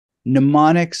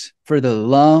Mnemonics for the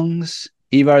lungs.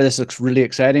 Ivar, this looks really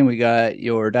exciting. We got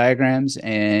your diagrams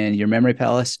and your memory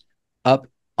palace up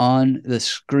on the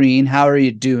screen. How are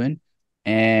you doing?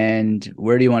 And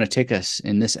where do you want to take us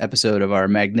in this episode of our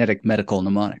Magnetic Medical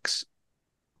Mnemonics?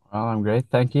 Well, I'm great,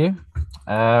 thank you.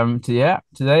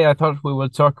 Today I thought we will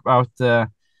talk about the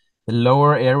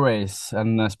lower airways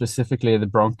and specifically the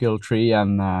bronchial tree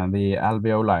and the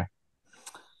alveoli.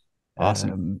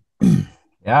 Awesome. Um,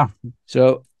 yeah,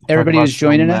 So, talk everybody about who's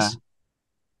joining some. us,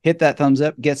 hit that thumbs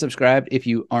up, get subscribed if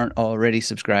you aren't already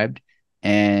subscribed.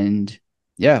 And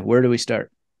yeah, where do we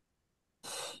start?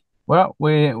 We're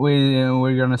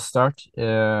gonna start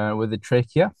with the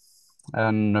trachea,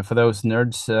 and for those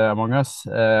nerds among us,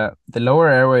 the lower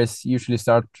airways usually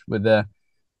start with the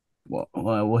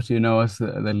what do you know as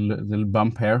the little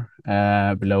bump here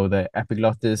below the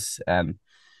epiglottis and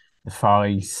the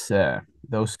pharynx,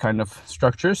 those kind of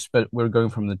structures, but we're going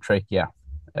from the trachea.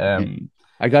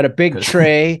 I got a big Because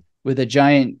tray with a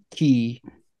giant key,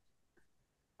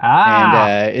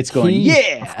 and it's going, key, of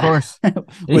yeah, course.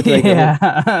 with like a little.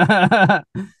 Yeah.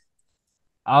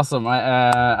 Awesome.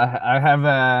 I have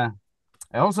I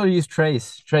also use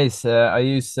Trace. I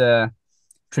use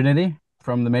Trinity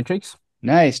from the Matrix.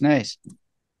 Nice, nice.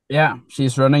 Yeah,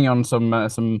 she's running on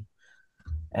some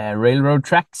railroad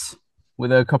tracks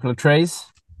with a couple of trays,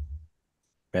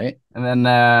 Right. and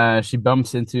then she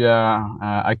bumps into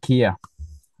IKEA.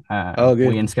 Oh, We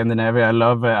good. in Scandinavia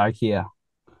love IKEA.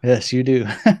 Yes, you do.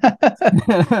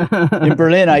 In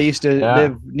Berlin, I used to Yeah.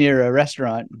 live near a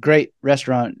restaurant, great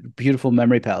restaurant, beautiful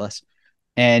memory palace.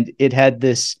 And it had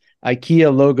this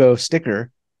IKEA logo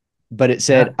sticker, but it Yeah.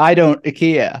 said, I don't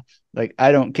IKEA. Like,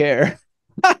 I don't care.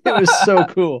 It was so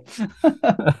cool.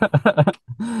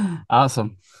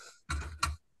 Awesome.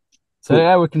 So Cool.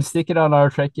 yeah, we can stick it on our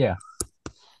trachea.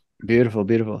 Beautiful,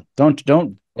 beautiful. Don't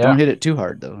Yeah. hit it too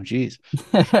hard though. Jeez.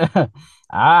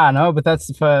 No, but that's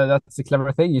the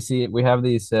clever thing. You see, we have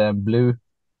these blue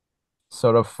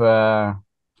sort of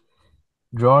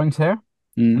drawings here,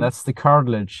 and Mm, that's the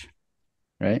cartilage.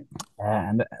 right.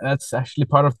 And that's actually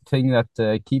part of the thing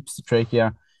that keeps the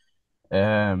trachea,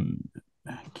 um,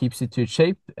 keeps it to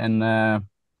shape, and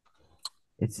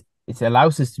it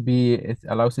allows it to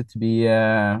be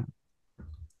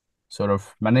sort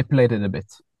of manipulated a bit.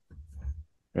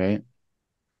 Right.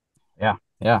 Yeah,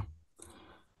 yeah.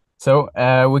 So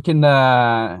we can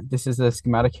this is a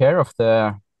schematic here of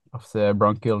the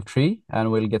bronchial tree,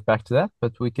 and we'll get back to that.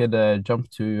 But we could jump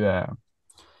to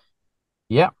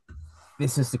yeah,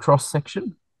 this is the cross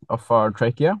section of our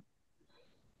trachea.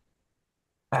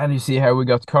 And you see how we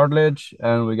got cartilage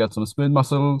and we got some smooth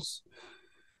muscles,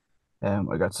 and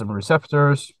we got some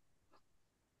receptors,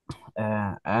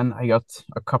 and I got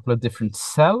a couple of different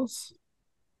cells,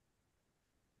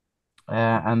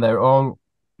 and they're all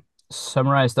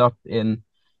summarized up in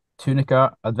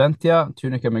tunica adventia,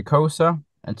 tunica mucosa,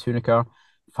 and tunica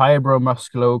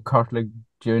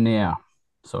fibromusculocartilaginea,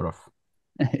 sort of.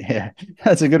 Yeah,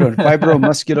 that's a good one.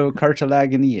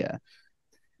 Fibromusculocartilaginea.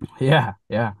 Yeah,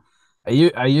 yeah.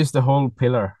 I use the whole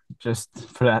pillar just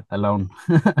for that alone.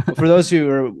 For those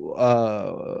who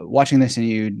are watching this and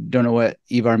you don't know what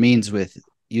Ivar means with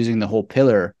using the whole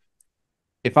pillar,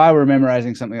 if I were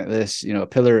memorizing something like this, a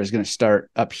pillar is going to start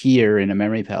up here in a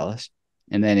memory palace,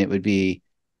 and then it would be,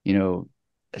 you know,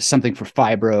 something for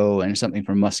fibro and something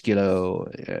for musculo,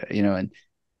 and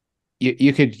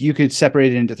you could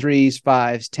separate it into threes,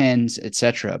 fives, tens,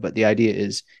 etc. But the idea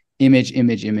is image,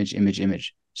 image, image, image,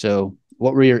 image. So,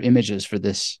 what were your images for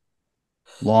this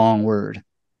long word?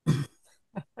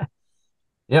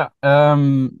 Yeah,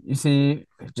 you see,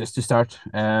 just to start,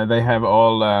 they have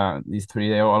all these three.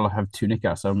 They all have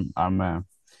tunica. So I'm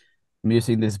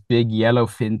using this big yellow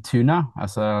fin tuna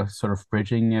as a sort of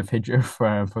bridging figure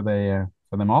for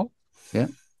them all. Yeah.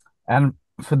 And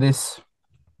for this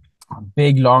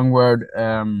big long word,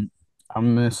 I'm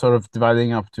sort of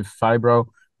dividing up to fibro,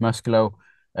 musculo,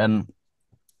 and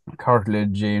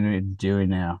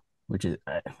cartilaginea, which is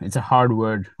it's a hard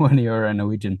word when you're a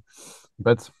Norwegian.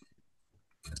 But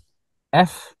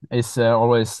F is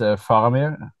always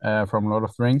Faramir from Lord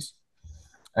of the Rings,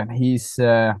 and he's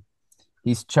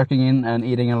chucking in and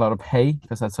eating a lot of hay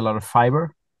because that's a lot of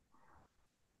fiber.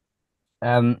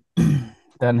 And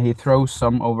then he throws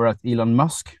some over at Elon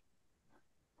Musk,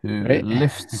 who Right.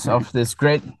 lifts off this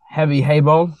great heavy hay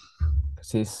ball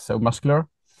because he's so muscular.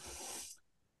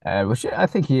 Which I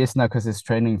think he is now because he's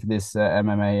training for this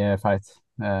MMA fight.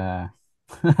 I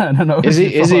don't know Is if you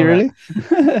he? Is he follow really?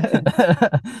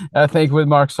 that. I think with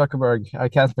Mark Zuckerberg, I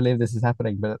can't believe this is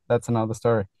happening, but that's another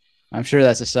story. I'm sure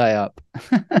that's a psyop.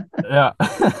 Yeah.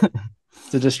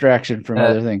 It's a distraction from uh,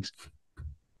 other things.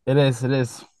 It is. It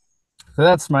is. So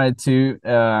that's my two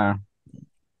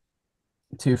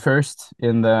first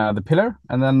in the pillar,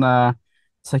 and then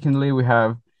secondly we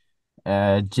have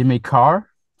Jimmy Carr,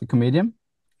 the comedian.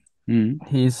 Mm.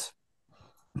 He's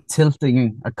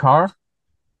tilting a car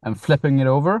and flipping it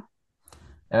over,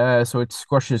 so it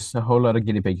squashes a whole lot of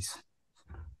guinea pigs.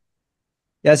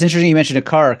 Yeah, it's interesting you mentioned a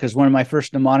car because one of my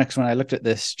first mnemonics when I looked at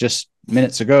this just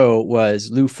minutes ago was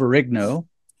Lou Ferrigno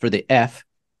for the F.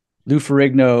 Lou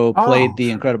Ferrigno played Oh,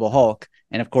 the Incredible Hulk.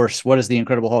 And of course, what does the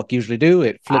Incredible Hulk usually do?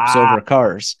 It flips ah, over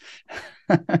cars.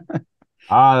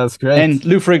 that's great. And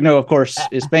Lou Ferrigno, of course,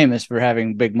 is Uh, famous for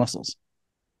having big muscles.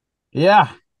 yeah.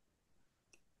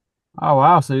 Oh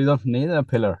wow. So you don't need a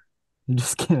pillar.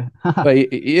 Just kidding.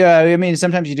 But yeah, I mean,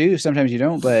 sometimes you do, sometimes you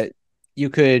don't. But you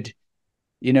could,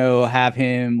 have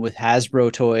him with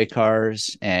Hasbro toy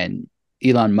cars, and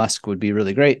Elon Musk would be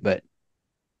really great. But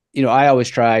I always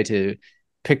try to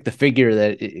pick the figure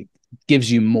that it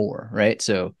gives you more, right?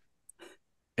 So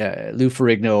Lou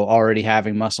Ferrigno already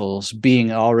having muscles,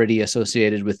 being already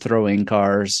associated with throwing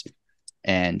cars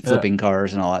and Yeah. flipping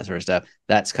cars and all that sort of stuff.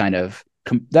 That's kind of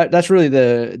that's really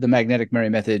the magnetic Murray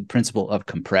method principle of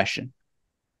compression.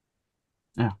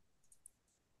 Yeah.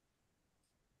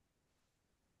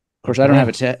 Of course, Okay.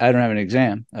 I don't have an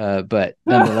exam, but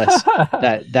nonetheless,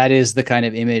 that is the kind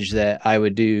of image that I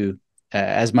would do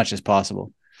as much as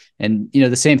possible. And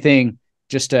the same thing,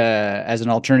 just as an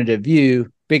alternative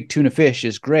view, big tuna fish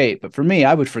is great, but for me,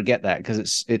 I would forget that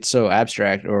because it's so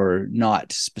abstract or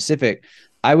not specific.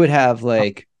 I would have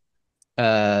like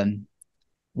uh,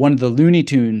 one of the Looney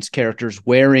Tunes characters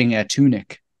wearing a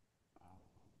tunic,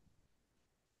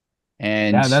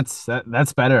 Yeah, and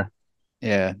that's better.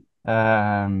 yeah,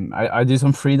 I do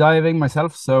some free diving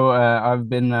myself, so I've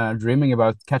been dreaming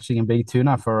about catching a big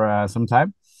tuna for some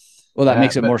time. well, that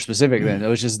makes it But more specific then,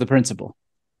 which is the principle.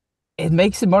 it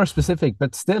makes it more specific,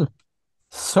 but still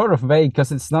sort of vague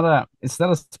because it's not a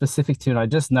specific tuna. I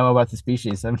just know about the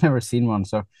species. I've never seen one,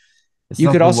 so it's You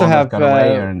not could the also one that have got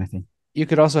away or anything.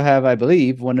 I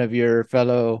believe, one of your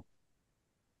fellow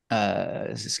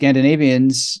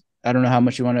Scandinavians. I don't know how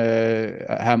much you want to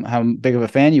how big of a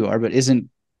fan you are, but isn't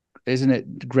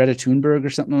it Greta Thunberg or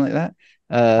something like that?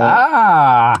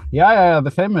 Ah, yeah, yeah, yeah,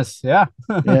 the famous, yeah,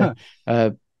 Yeah, uh,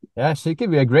 yeah. She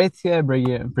could be a great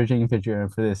bridging picture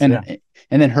for this. Yeah,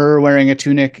 and then her wearing a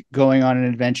tunic, going on an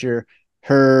adventure.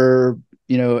 Her,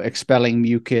 expelling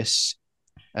mucus.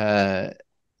 Uh,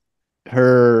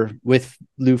 her with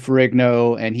Lou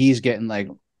Ferrigno, and he's getting like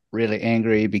really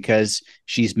angry because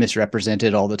she's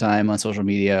misrepresented all the time on social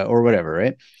media or whatever,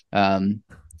 right? Um,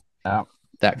 yeah.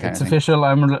 that kind It's of thing. official.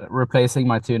 I'm replacing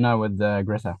my tuna with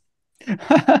Greta.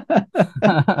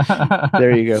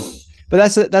 There you go. But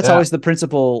that's Yeah, always the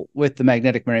principle with the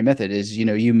magnetic Murray method is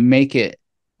you make it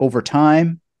over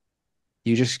time,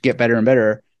 you just get better and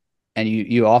better, and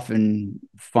you often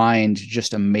find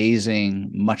just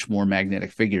amazing, much more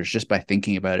magnetic figures just by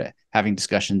thinking about it, having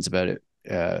discussions about it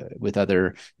with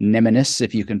other mnemonists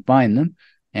if you can find them,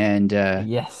 and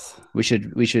yes. we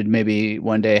should maybe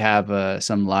one day have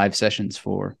some live sessions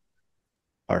for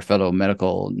our fellow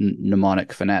medical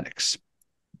mnemonic fanatics.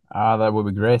 Ah, that would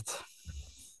be great.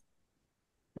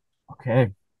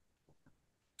 Okay.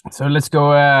 So let's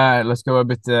go a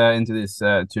bit into this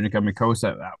tunica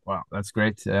mucosa. Wow, that's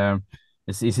great.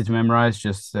 It's easy to memorize.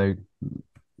 Just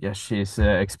yeah, she's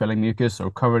expelling mucus or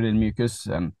covered in mucus,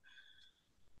 and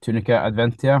tunica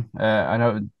adventia. I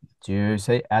know. Do you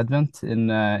say Advent in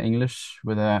English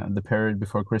with the period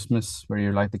before Christmas where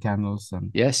you light the candles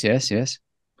and Yes, yes, yes.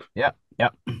 yeah, yeah.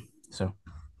 So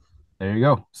there you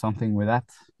go. Something with that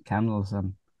candles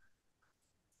and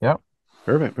yeah.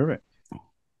 Perfect, perfect.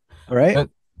 All right.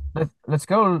 But let's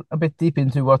go a bit deep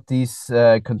into what these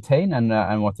contain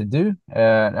and what they do.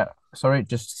 Sorry,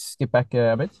 just skip back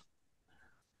a bit.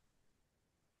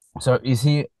 So you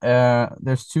see,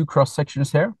 there's two cross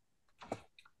sections here,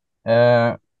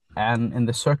 uh, and in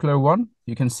the circular one,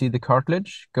 you can see the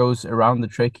cartilage goes around the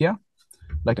trachea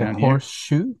like a Down here.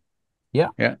 horseshoe. Yeah.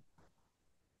 Yeah.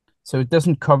 So it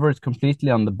doesn't cover it completely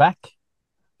on the back,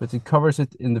 but it covers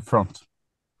it in the front.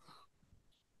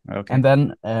 Okay. And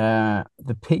then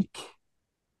the pink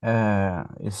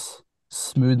is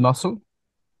smooth muscle.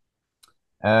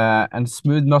 And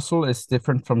smooth muscle is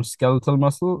different from skeletal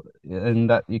muscle in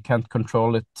that you can't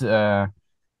control it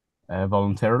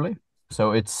voluntarily.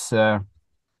 So it's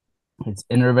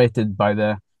innervated by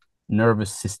the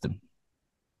nervous system.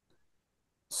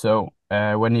 So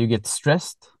when you get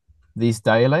stressed, these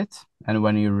dilate, and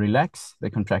when you relax, they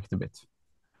contract a bit.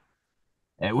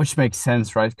 Which makes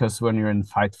sense, right? Because when you're in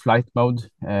fight flight mode,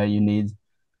 you need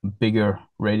bigger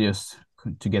radius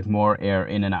to get more air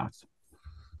in and out.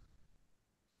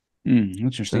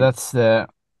 So Interesting.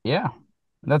 yeah,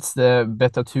 that's the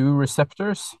beta 2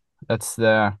 receptors. That's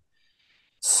the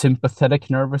sympathetic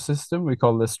nervous system, we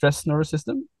call the stress nervous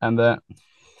system, and the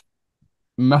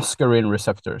muscarine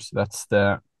receptors. That's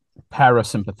the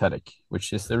parasympathetic,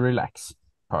 which is the relax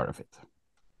part of it.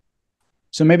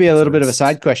 So maybe a little So bit of a it's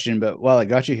side question, but while I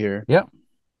got you here, yeah,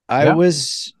 I yeah,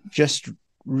 was just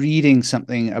reading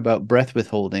something about breath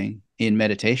withholding in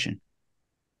meditation.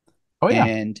 oh yeah,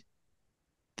 And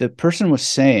the person was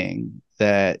saying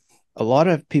that a lot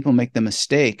of people make the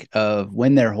mistake of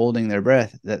when they're holding their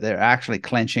breath, that they're actually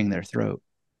clenching their throat,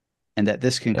 and that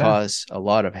this can yeah, cause a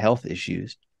lot of health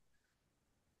issues.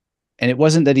 And it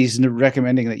wasn't that he's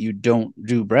recommending that you don't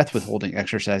do breath withholding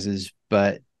exercises,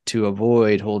 but to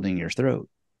avoid holding your throat.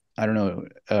 I don't know,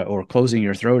 or closing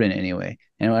your throat in any way.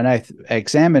 And when I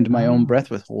examined my own oh, breath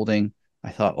withholding,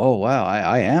 I thought, oh, wow,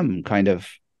 I am kind of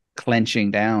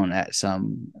clenching down at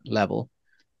some level.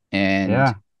 And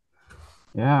yeah,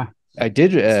 yeah. I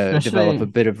did develop a Especially,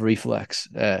 bit of reflex.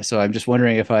 So I'm just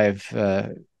wondering if I've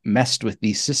messed with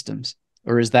these systems,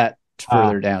 or is that uh,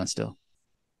 further down still?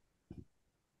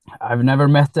 I've never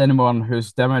met anyone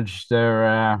who's damaged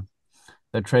their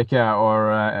trachea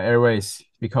or airways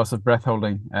because of breath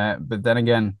holding. But then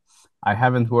again, I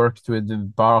haven't worked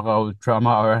with baro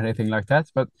trauma or anything like that.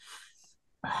 But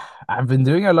I've been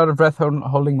doing a lot of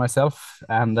holding myself,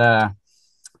 and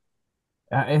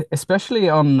especially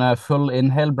on full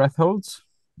inhale breath holds.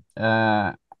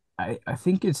 Uh, I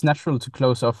think it's natural to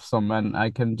close off some, and I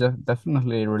can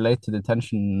definitely relate to the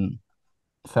tension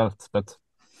felt, but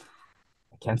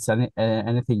I can't say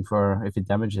anything for if it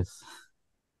damages.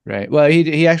 Right. Well,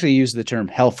 he actually used the term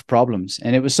health problems,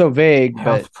 and it was so vague, but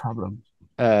Health problem.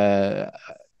 uh,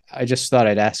 I just thought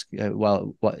I'd ask.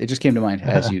 Well, it just came to mind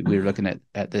as you we were looking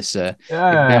at this Yeah,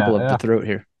 yeah, example yeah, of the yeah. throat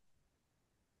here.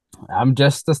 I'm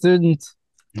just a student.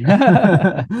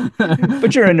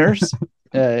 But you're a nurse.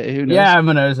 Who Yeah, knows? I'm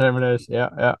a nurse. I'm a nurse. Yeah,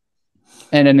 yeah,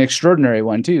 And an extraordinary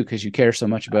one too, because you care so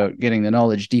much about getting the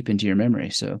knowledge deep into your memory.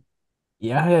 So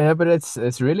yeah, yeah, yeah. But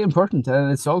it's really important,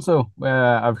 and it's also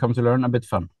I've come to learn a bit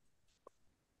fun.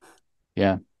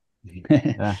 yeah,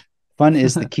 Yeah, fun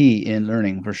is the key in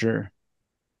learning for sure.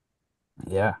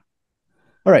 yeah.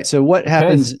 All right. So what Okay.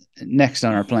 happens next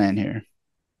on our plan here?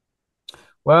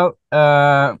 Well,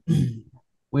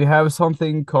 we have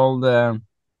something called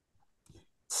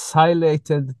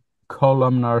silated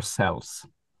columnar cells,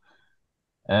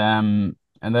 and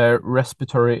they're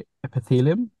respiratory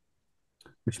epithelium,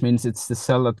 which means it's the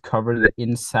cell that cover the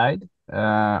inside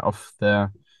of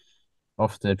the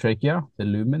trachea, the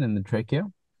lumen in the trachea.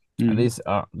 And Mm, these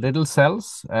are little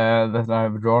cells that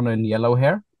I've drawn in yellow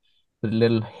hair with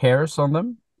little hairs on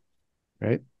them.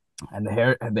 right. And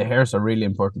the hairs are really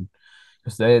important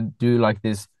because they do like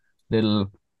this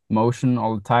little motion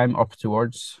all the time up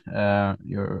towards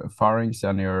your pharynx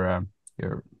and your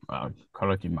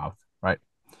call it your mouth, right?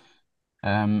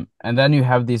 And then you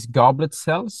have these goblet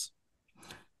cells.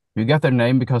 You get their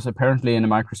name because apparently in a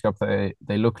microscope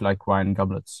they look like wine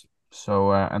goblets.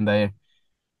 So and they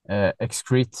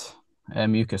excrete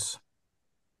mucus.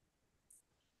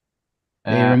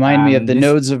 They remind me of And the this,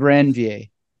 nodes of Ranvier,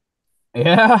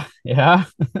 yeah, yeah,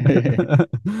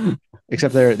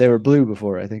 except they were blue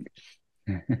before, I think.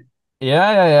 yeah,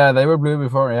 yeah, yeah. They were blue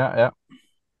before. Yeah,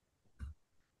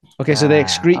 Okay, so they yeah.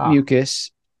 excrete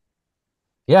mucus,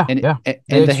 Yeah, and yeah. They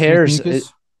and excrete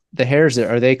mucus. the hairs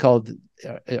are they called?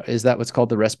 Is that what's called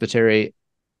the respiratory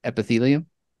epithelium?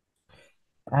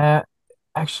 Uh,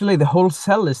 Actually, the whole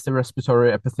cell is the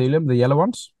respiratory epithelium, the yellow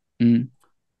ones. Mm.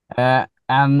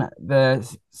 And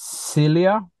the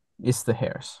cilia is the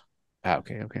hairs.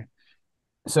 Okay, okay.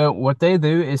 So what they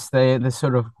do is they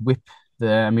sort of whip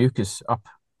the mucus up.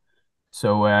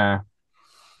 So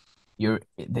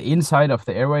the inside of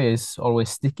the airway is always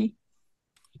sticky,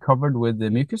 covered with the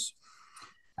mucus,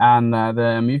 and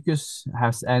the mucus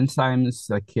has enzymes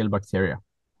that kill bacteria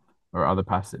or other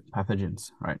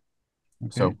pathogens, right?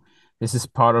 Okay. So this is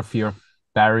part of your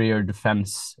barrier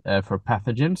defense for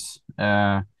pathogens.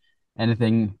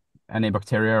 Anything, any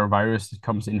bacteria or virus that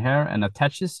comes in here and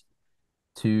attaches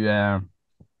to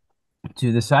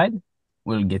the side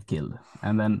will get killed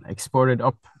and then exported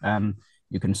up, and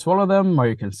you can swallow them or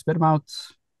you can spit them out.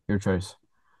 Your choice.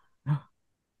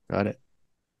 Got it.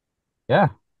 Yeah.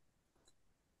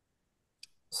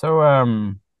 So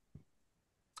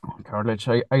cartilage.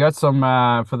 I got some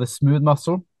for the smooth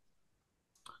muscle.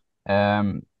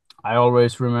 Um, I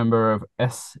always remember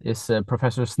S is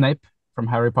Professor Snape from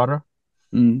Harry Potter.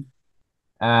 Mm.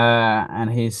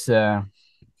 And he's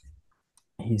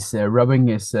rubbing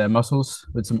his muscles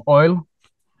with some oil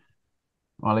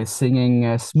while he's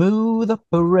singing "Smooth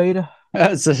Operator."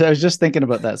 So I was just thinking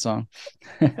about that song.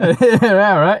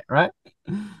 Yeah, right, right.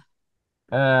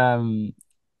 Um,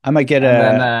 I might get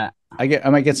and then a I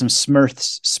might get some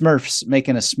Smurfs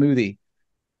making a smoothie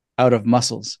out of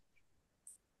mussels.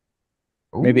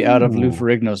 Maybe out of Lou ooh,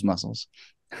 Ferrigno's muscles.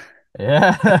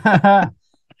 yeah.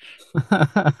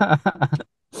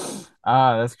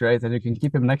 Ah, that's great, and you can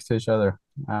keep them next to each other.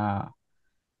 That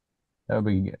would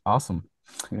be awesome.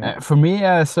 Yeah. For me,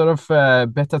 sort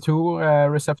of beta 2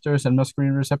 receptors and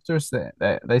muscarine receptors,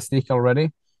 they stick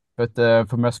already. But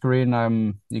for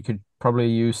muscarine, you could probably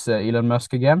use Elon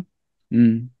Musk again.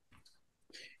 Mm.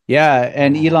 Yeah,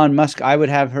 and Uh, Elon Musk, I would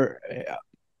have her.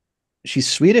 She's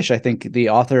Swedish, I think. The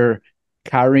author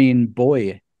Karin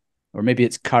Boye, or maybe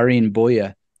it's Karin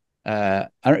Boye. I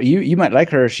don't, you might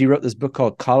like her. She wrote this book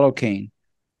called Colocane,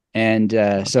 and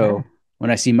okay. so when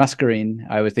I see muscarine,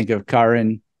 I would think of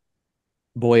Karin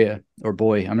Boye or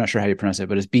Boy. I'm not sure how you pronounce it,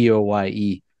 but it's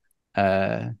Boye.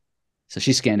 Uh, so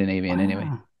she's Scandinavian anyway.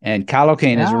 Ah, And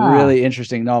Colocane is a yeah. really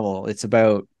interesting novel. It's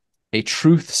about a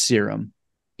truth serum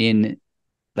in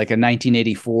like a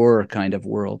 1984 kind of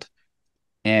world.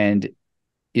 And,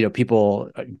 people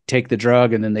take the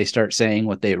drug and then they start saying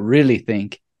what they really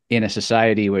think in a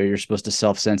society where you're supposed to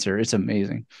self censor. It's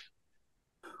amazing.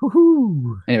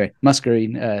 Woohoo. Anyway,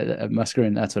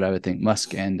 Muscarine, that's what I would think.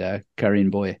 Musk and Karine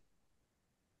Boy.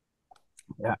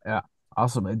 Yeah, yeah.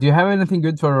 Awesome. Do you have anything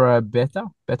good for beta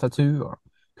 2? Or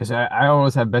because I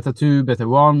always have beta 2, beta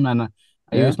 1, and I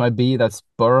Yeah, use my B, that's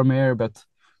Boromir. But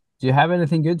do you have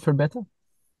anything good for beta?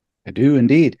 I do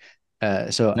indeed.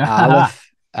 So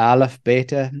Aleph,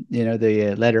 Beta,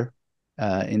 the letter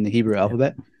in the Hebrew Yeah.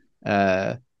 alphabet.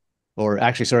 Uh, or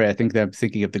actually, sorry, I think that I'm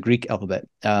thinking of the Greek alphabet.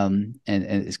 And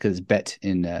it's because it's bet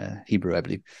in Hebrew, I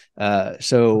believe.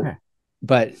 So, Okay.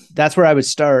 but that's where I would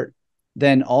start.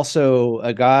 Then also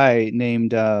a guy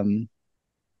named,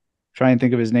 try and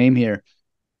think of his name here,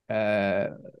 uh,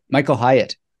 Michael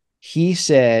Hyatt. He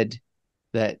said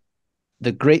that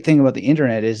the great thing about the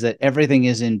internet is that everything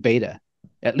is in beta,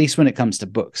 at least when it comes to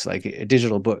books, like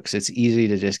digital books. It's easy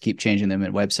to just keep changing them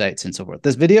in websites and so forth.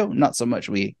 This video, not so much.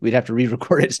 We'd have to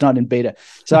re-record it. It's not in beta.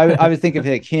 So I would think of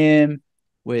like him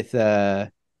with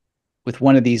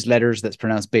one of these letters that's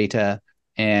pronounced beta,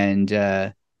 and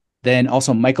then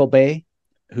also Michael Bay,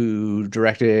 who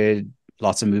directed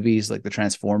lots of movies like the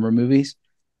Transformer movies,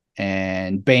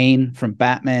 and Bane from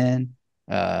Batman.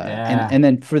 And Yeah. and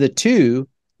then for the two,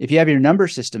 if you have your number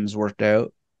systems worked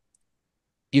out,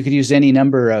 you could use any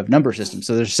number of number systems.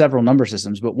 So there's several number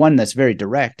systems, but one that's very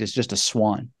direct is just a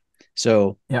swan.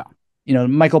 So, Yeah.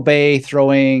 Michael Bay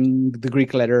throwing the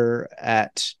Greek letter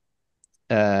at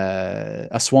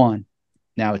a swan.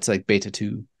 Now it's like beta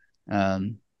two,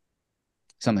 um,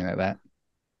 something like that.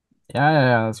 Yeah, yeah,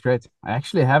 yeah, that's great. I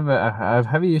actually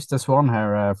have used the swan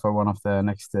here for one of the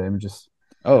next images.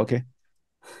 Oh, okay.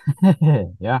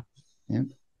 Yeah, Yeah.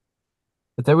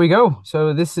 but there we go.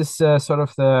 So this is sort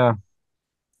of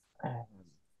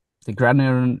the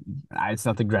granular. It's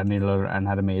not the granular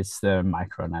anatomy; it's the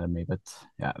microanatomy. But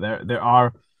yeah, there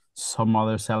are some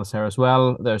other cells here as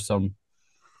well. There's some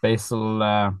basal.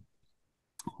 I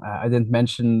didn't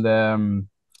mention the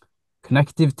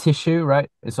connective tissue, right?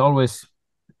 It's always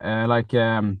like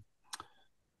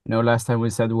last time we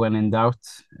said when in doubt,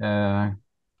 uh,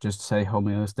 just say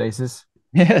homeostasis.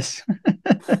 Yes.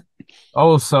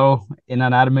 Also, in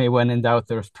anatomy, when in doubt,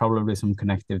 there's probably some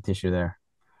connective tissue there.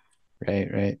 Right.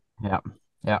 Right. Yeah.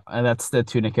 Yeah. And that's the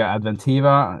tunica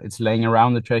adventiva. It's laying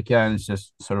around the trachea and it's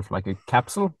just sort of like a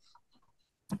capsule.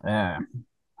 Uh,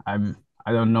 I'm,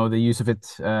 I don't know the use of it,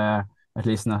 at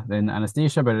least not in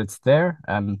anesthesia, but it's there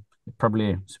and it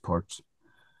probably supports.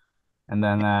 And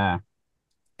then, And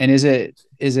is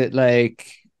it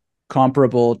like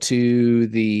comparable to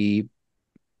the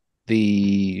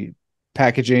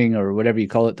packaging or whatever you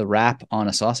call it, the wrap on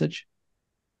a sausage?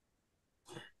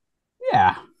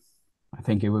 yeah, I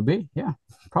think it would be. Yeah,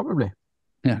 probably.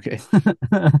 Okay.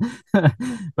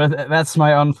 But that's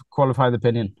my unqualified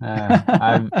opinion.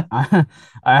 I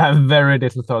have very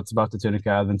little thoughts about the tunica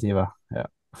adventiva. Yeah,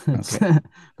 it's Okay.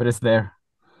 but it's there.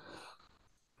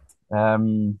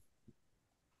 Um,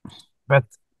 but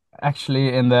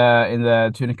actually, in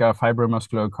the tunica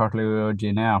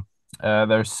fibromusculocartilaginea,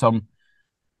 there's some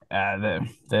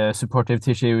the supportive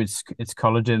tissue. It's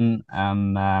collagen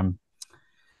and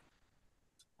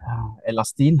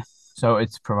elastin. So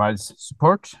it provides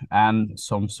support and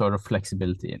some sort of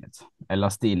flexibility in it.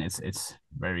 Elastin, it's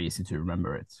very easy to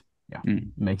remember it. Yeah,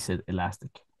 Mm, makes it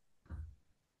elastic.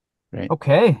 right.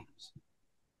 Okay,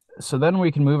 so then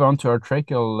we can move on to our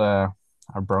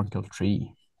bronchial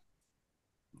tree.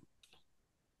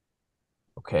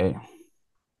 Okay.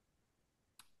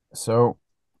 So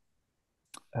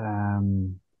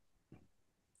um,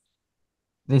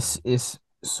 this is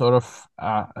sort of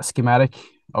a schematic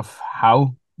of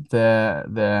how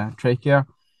the trachea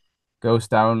goes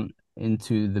down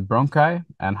into the bronchi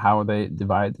and how they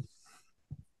divide.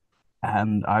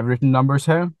 And I've written numbers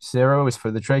here. 0 is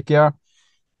for the trachea,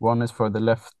 1 is for the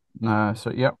left.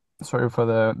 So yeah, sorry for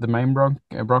the main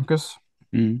bronchus,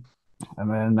 Mm.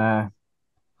 and then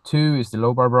 2 is the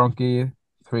lobar bronchi,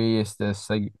 3 is the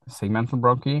segmental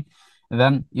bronchi, and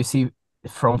then you see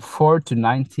from 4 to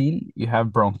 19 you have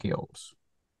bronchioles.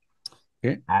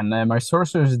 Okay. And my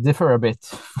sources differ a bit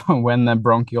when the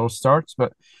bronchiole starts,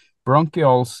 but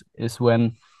bronchioles is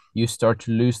when you start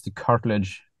to lose the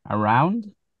cartilage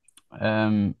around,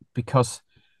 because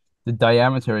the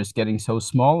diameter is getting so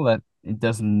small that it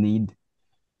doesn't need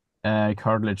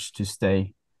cartilage to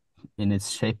stay in its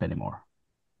shape anymore.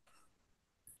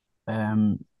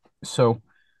 So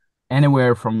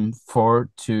anywhere from 4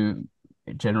 to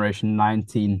generation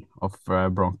 19 of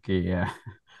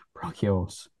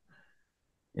bronchioles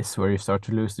is where you start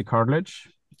to lose the cartilage.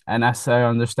 And as I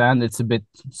understand, it's a bit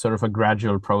sort of a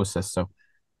gradual process. So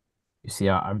you see,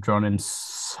 I've drawn in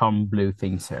some blue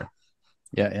things here.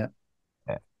 Yeah,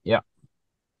 yeah. Yeah.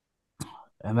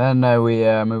 And then we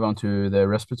move on to the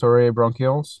respiratory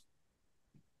bronchioles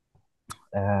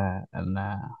and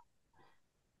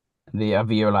the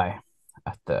alveoli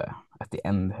at the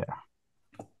end here.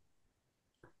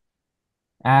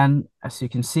 And as you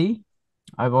can see,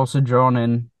 I've also drawn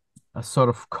in a sort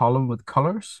of column with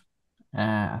colors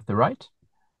at the right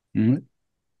Mm.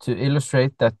 to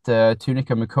illustrate that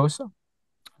tunica mucosa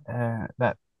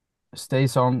that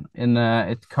stays on in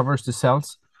it covers the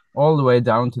cells all the way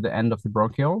down to the end of the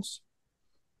bronchioles,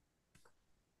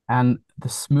 and the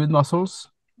smooth muscles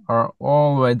are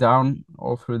all the way down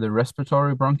all through the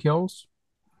respiratory bronchioles,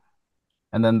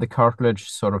 and then the cartilage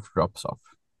sort of drops off.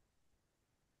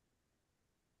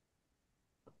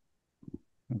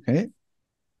 Okay.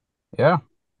 Yeah,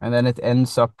 and then it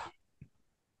ends up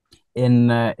in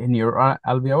your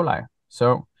alveoli.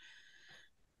 So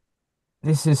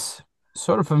this is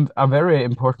sort of a very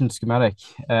important schematic,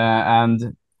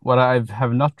 and what I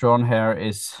have not drawn here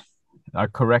is a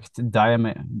correct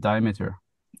diameter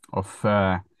of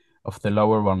the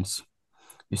lower ones.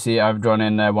 You see, I've drawn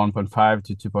in 1.5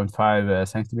 to 2.5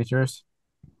 centimeters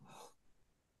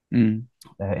Mm.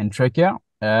 in trachea,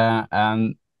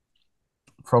 and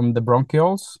from the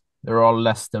bronchioles, they're all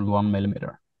less than 1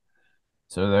 millimeter.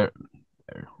 So they're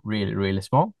really, really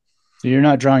small. So you're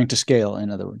not drawing to scale,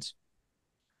 in other words.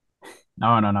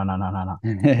 No, no, no, no, no, no, no.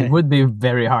 It would be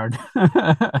very hard.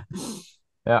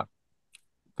 Yeah,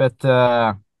 but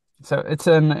so it's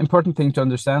an important thing to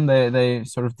understand. They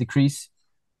sort of decrease.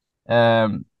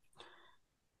 Um,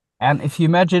 and if you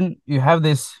imagine you have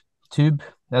this tube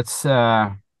that's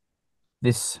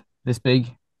this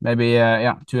big, maybe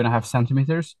yeah, 2.5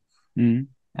 centimeters, Mm.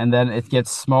 and then it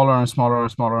gets smaller and smaller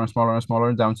and smaller and smaller and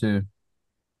smaller down to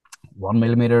 1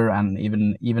 millimeter and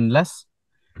even less.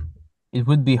 It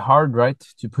would be hard, right,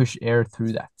 to push air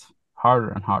through that, harder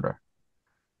and harder.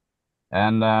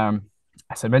 And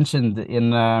as I mentioned in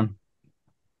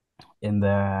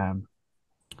the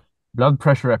blood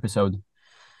pressure episode,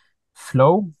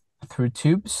 flow through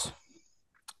tubes.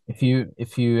 If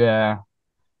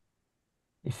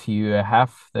you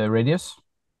have the radius,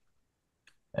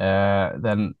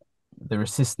 then the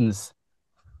resistance,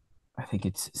 I think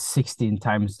it's 16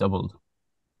 times doubled.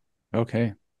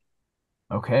 Okay.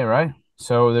 Okay, right?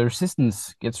 So the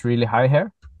resistance gets really high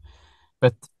here,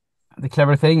 but the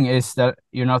clever thing is that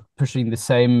you're not pushing the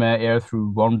same air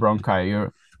through one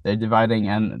bronchi. They're dividing,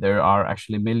 and there are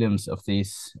actually millions of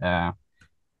these bronchi,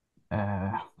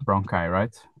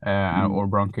 right? Mm. Or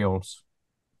bronchioles.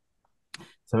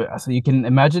 So you can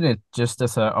imagine it just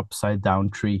as a upside down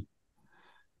tree,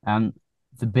 and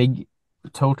the big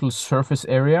total surface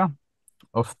area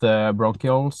of the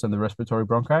bronchioles and the respiratory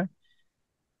bronchi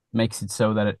makes it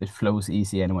so that it flows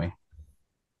easy anyway.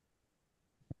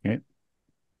 Okay.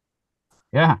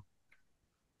 Yeah.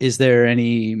 Is there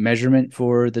any measurement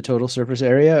for the total surface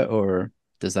area, or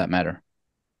does that matter?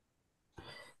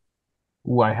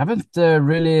 Ooh, I haven't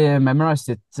really memorized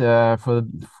it for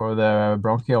the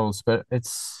bronchioles, but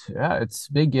it's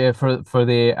big for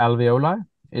the alveoli.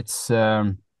 It's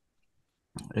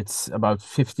about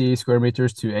 50 square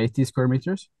meters to 80 square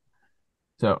meters.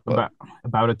 So Whoa.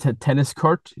 about a tennis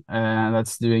court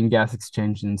that's doing gas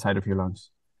exchange inside of your lungs.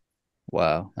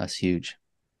 Wow, that's huge.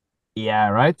 Yeah,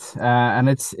 right. And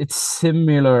it's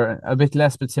similar, a bit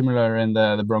less, but similar in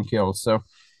the bronchioles. So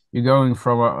you're going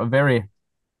from a very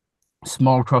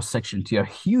small cross section to a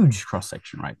huge cross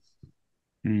section, right?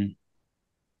 Mm.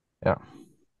 Yeah.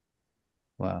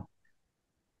 Wow.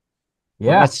 Well,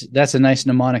 Yeah. that's a nice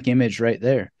mnemonic image right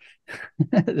there.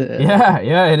 The Yeah.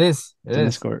 Yeah. It is. It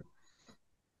tennis is. court.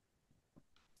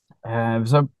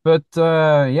 But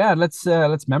yeah,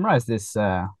 let's memorize this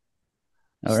All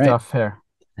right. stuff here.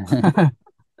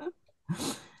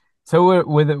 So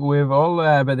we've all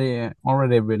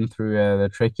already been through the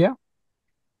trachea. Uh,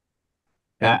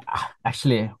 Yep.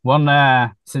 Actually, one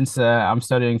since I'm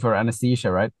studying for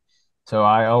anesthesia, right? So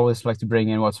I always like to bring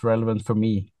in what's relevant for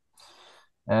me.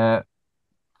 Uh,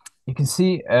 you can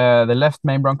see the left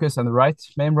main bronchus and the right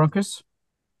main bronchus,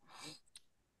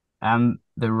 and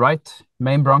the right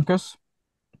main bronchus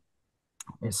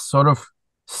is sort of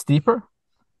steeper,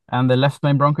 and the left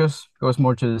main bronchus goes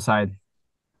more to the side.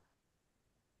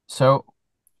 So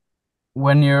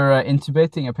when you're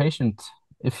intubating a patient,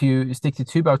 if you stick the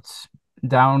tube out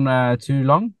down too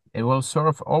long, it will sort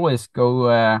of always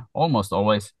go, almost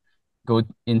always go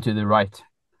into the right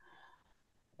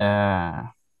uh,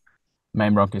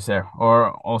 main bronchus there.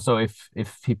 Or also if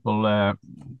people uh,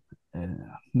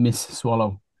 miss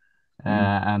swallow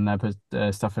Mm. and put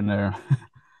stuff in their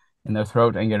in their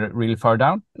throat and get it really far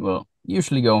down, it will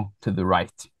usually go to the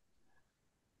right,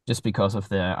 just because of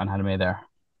the anatomy there.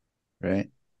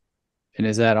 Right. And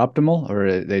is that optimal,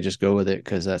 or they just go with it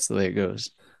because that's the way it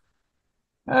goes?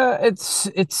 It's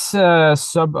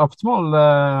suboptimal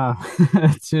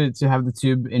to have the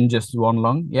tube in just one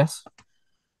lung, yes,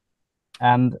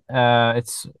 and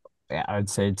it's yeah, I'd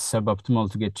say it's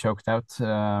suboptimal to get choked out,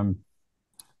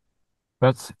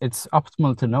 but it's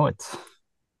optimal to know it.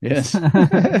 Yes. Good.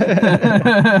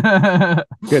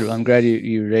 Well, I'm glad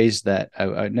you raised that.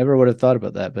 I never would have thought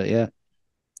about that, but yeah,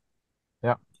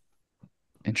 Yeah.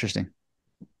 interesting.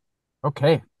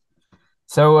 Okay.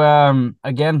 So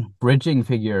again, bridging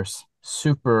figures,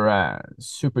 super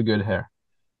good here.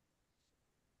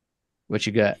 What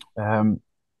you got?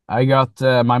 I got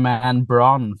my man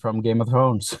Bronn from Game of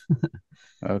Thrones.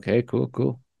 Okay, cool,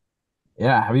 cool.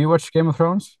 Yeah, have you watched Game of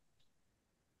Thrones?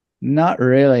 Not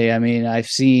really. I mean, I've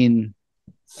seen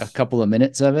a couple of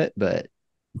minutes of it, but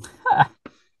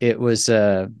it was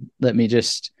let me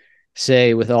just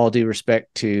say with all due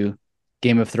respect to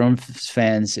Game of Thrones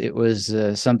fans, it was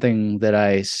something that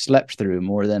I slept through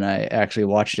more than I actually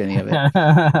watched any of it.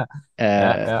 Yeah,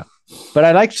 Uh, yeah. but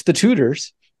I liked the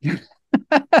Tudors.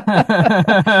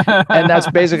 And that's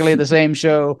basically the same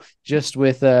show, just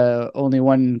with only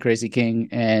one crazy king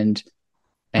and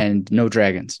no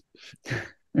dragons.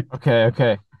 Okay,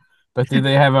 okay. But do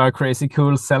they have a crazy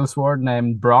cool sellsword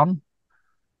named Bronn?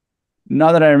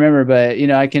 Not that I remember, but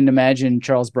I can imagine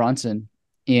Charles Bronson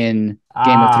in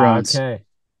Game of Ah, Thrones, okay.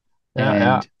 Yeah,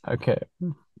 yeah. and Okay.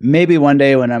 maybe one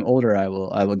day when I'm older, I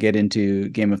will get into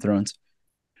Game of Thrones.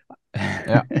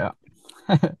 Yeah, yeah.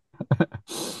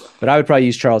 But I would probably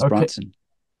use Charles Okay. Bronson.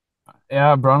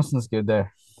 Yeah, Bronson's good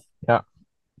there. Yeah.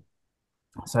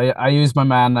 So I use my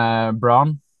man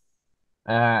Bronn,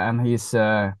 and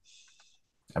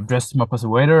I've dressed him up as a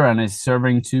waiter, and he's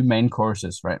serving two main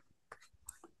courses, right?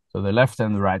 So the left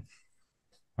and the right.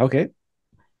 Okay.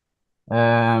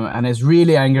 And he's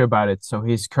really angry about it, so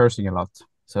he's cursing a lot.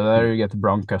 So there you get the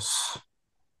Broncos.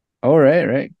 All right,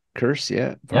 right. Curse,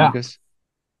 yeah. Yeah, Broncos.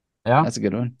 yeah. That's a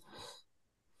good one.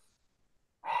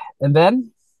 And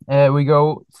then we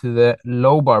go to the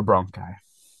lobar bronchi.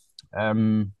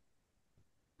 Um,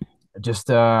 just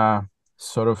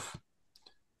sort of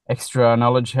extra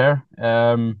knowledge here.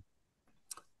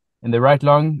 In the right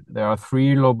lung, there are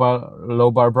three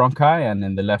lobar bronchi, and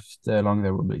in the left lung,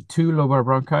 there will be two lobar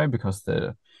bronchi because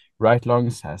the right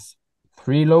lungs has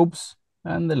three lobes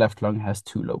and the left lung has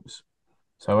two lobes.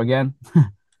 So again,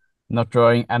 not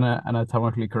drawing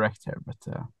anatomically correct here, but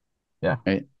yeah.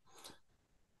 Right.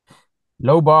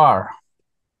 Lobar.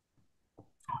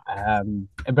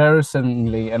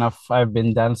 Embarrassingly enough, I've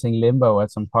been dancing limbo at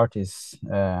some parties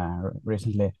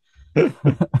recently.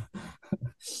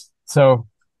 So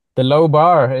the low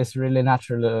bar is really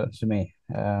natural to me.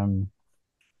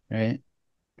 Right.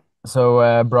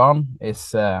 So Braun is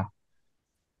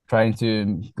trying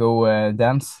to go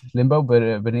dance limbo,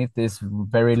 but beneath this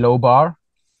very low bar,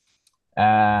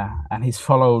 and he's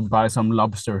followed by some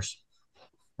lobsters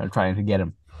that are trying to get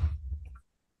him.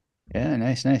 Yeah,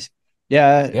 nice, nice.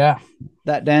 Yeah, Yeah,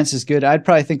 that dance is good. I'd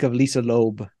probably think of Lisa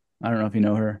Loeb. I don't know if you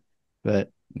know her,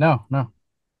 but no, no.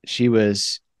 she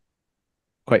was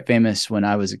quite famous when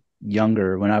I was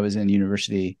younger, when I was in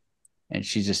university, and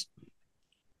she's just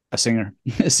a singer,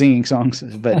 singing songs.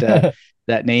 But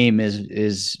that name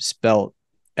is spelled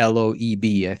Loeb,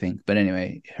 I think. But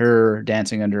anyway, her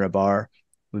dancing under a bar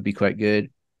would be quite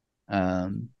good.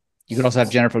 You could also have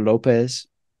Jennifer Lopez.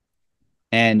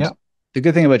 And Yeah. the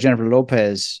good thing about Jennifer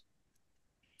Lopez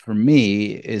for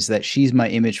me is that she's my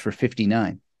image for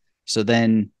 59. So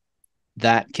then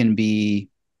that can be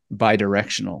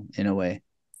bidirectional in a way.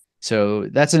 So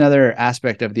that's another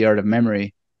aspect of the art of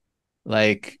memory.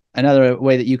 Like another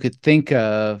way that you could think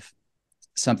of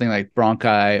something like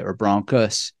bronchi or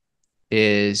bronchus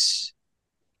is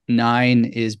 9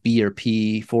 is B or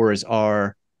P, 4 is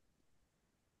R,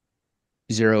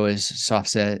 0 is soft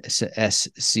Z, S,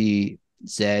 C,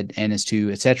 Z, N is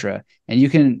 2, etc. And you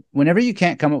can, whenever you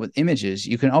can't come up with images,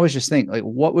 you can always just think, like,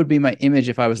 what would be my image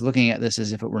if I was looking at this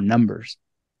as if it were numbers?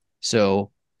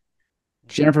 So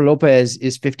Jennifer Lopez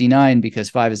is 59 because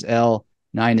 5 is L,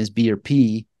 9 is B or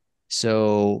P.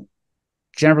 So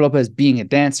Jennifer Lopez being a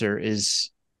dancer is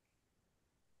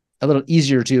a little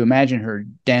easier to imagine her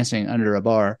dancing under a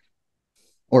bar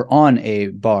or on a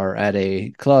bar at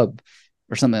a club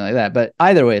or something like that. But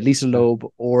either way, Lisa Loeb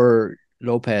or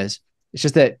Lopez, it's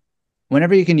just that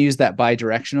whenever you can use that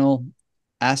bi-directional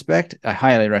aspect, I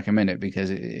highly recommend it because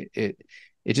it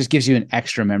just gives you an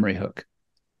extra memory hook.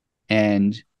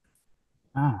 And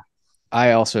Ah,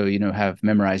 I also, have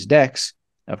memorized decks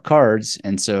of cards,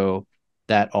 and so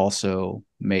that also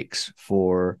makes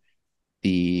for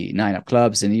the 9 of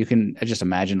clubs. And you can just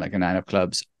imagine like a 9 of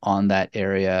clubs on that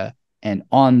area, and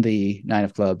on the 9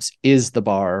 of clubs is the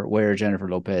bar where Jennifer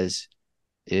Lopez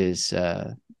is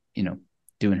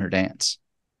doing her dance.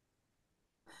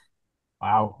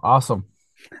 wow, awesome.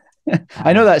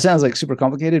 I know Uh, that sounds like super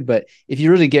complicated, but if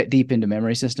you really get deep into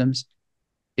memory systems,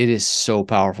 it is so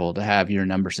powerful to have your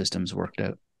number systems worked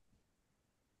out.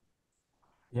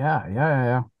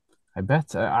 yeah. I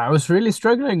bet. I was really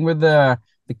struggling with the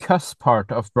cuss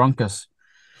part of bronchus.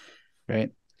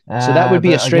 Right. So that would be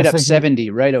a But I straight guess up I can. 70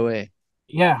 right away.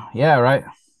 Yeah, right.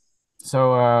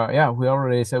 So yeah, we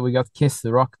already said we got Kiss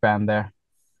the rock band there.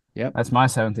 Yep. That's my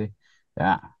 70.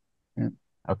 Yeah. Yeah.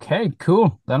 Okay,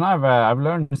 cool. Then I've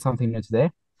learned something new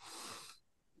today.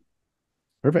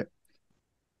 Perfect.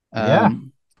 Yeah.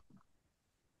 Um,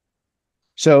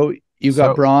 so you've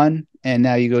got So brawn, and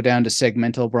now you go down to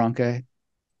segmental bronchi.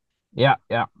 yeah.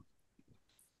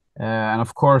 And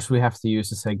of course we have to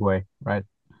use a segue, right?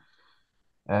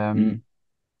 Mm. Um,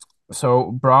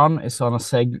 so Braun is on a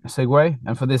segue,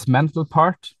 and for this mental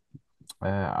part,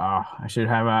 I should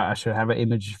have an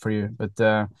image for you, but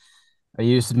I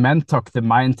use Mentok the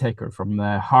Mind Taker from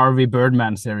the Harvey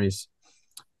Birdman series.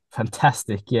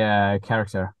 Fantastic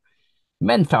character.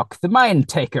 Mentok the Mind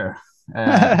Taker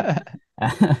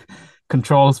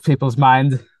controls people's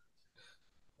mind.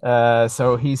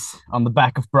 So he's on the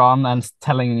back of Braun and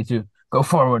telling me to go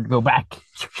forward, go back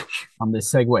on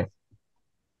this segue.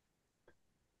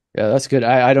 Yeah, that's good.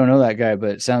 I don't know that guy, but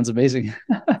it sounds amazing.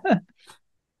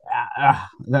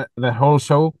 That whole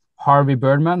show, Harvey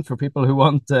Birdman, for people who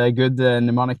want good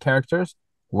mnemonic characters.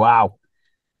 Wow,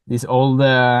 these old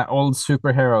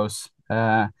superheroes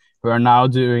who are now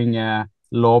doing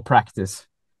law practice.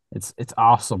 It's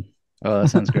awesome. Oh, that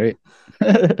sounds great.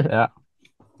 Yeah,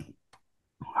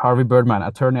 Harvey Birdman,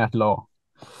 attorney at law.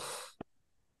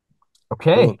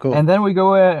 Cool, Okay, cool. and then we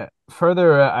go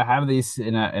further. I have these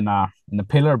in a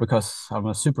pillar because I'm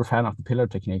a super fan of the pillar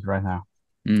technique right now.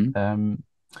 Mm.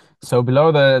 So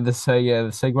below the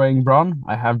segueing brawn,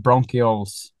 I have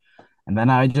bronchioles, and then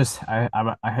I just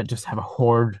have a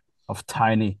horde of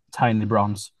tiny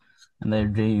bronze, and they're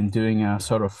doing a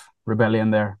sort of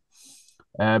rebellion there.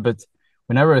 But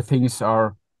whenever things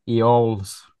are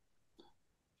eols,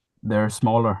 they're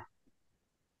smaller.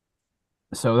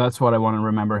 So that's what I want to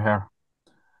remember here.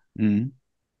 Mm.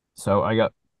 So I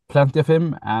got plenty of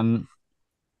him, and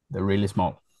they're really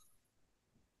small.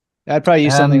 I'd probably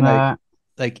use something And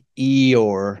like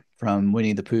Eeyore from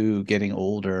Winnie the Pooh getting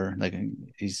older. Like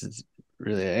he's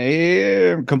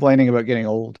really complaining about getting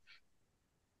old.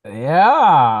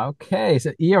 yeah, okay.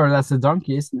 So Eeyore, that's a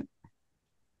donkey, isn't it?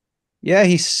 Yeah,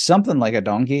 he's something like a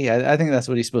donkey. I think that's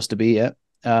what he's supposed to be. Yeah.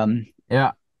 Um,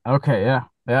 Yeah. Okay.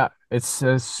 Yeah. It's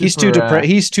he's too super. depressed.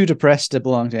 He's too depressed to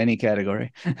belong to any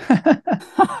category.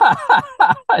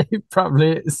 He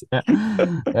probably is.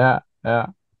 Yeah. Yeah.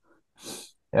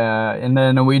 In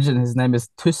the Norwegian, his name is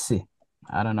Tussi.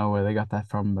 I don't know where they got that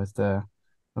from, but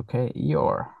okay,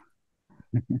 Eeyore.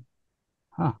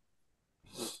 Huh.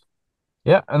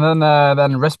 Yeah, and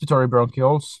then respiratory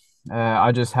bronchioles.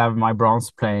 I just have my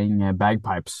bronze playing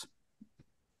bagpipes.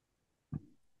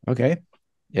 Okay.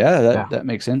 Yeah, that Yeah. that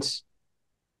makes sense.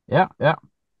 Yeah.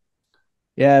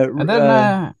 Yeah, And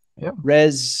then yeah.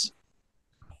 Res.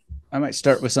 I might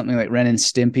start with something like Ren and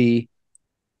Stimpy.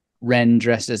 Ren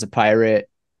dressed as a pirate,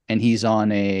 and he's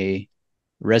on a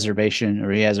reservation,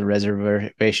 or he has a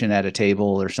reservation at a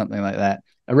table or something like that.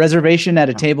 A reservation at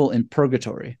a Yeah. table in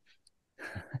purgatory.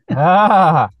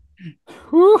 Ah,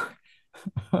 whew.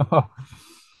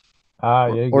 Ah,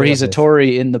 or, you're or good he's at a this.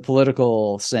 Tory in the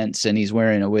political sense and he's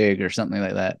wearing a wig or something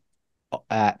like that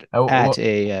at What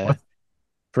a what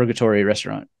purgatory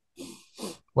restaurant.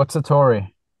 what's a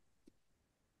Tory?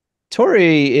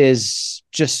 Tory is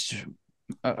just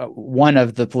one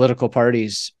of the political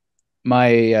parties.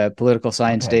 My political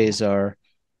science Okay. days are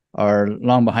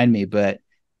long behind me, but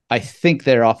I think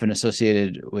they're often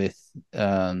associated with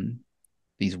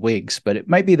these wigs. But it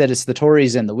might be that it's the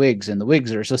Tories and the Whigs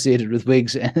are associated with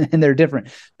wigs, and they're different.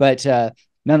 But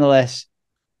nonetheless,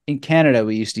 in Canada,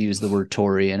 we used to use the word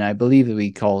Tory, and I believe that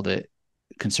we called it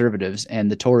conservatives. And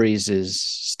the Tories is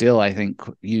still, I think,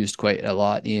 used quite a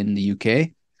lot in the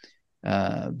UK.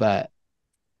 But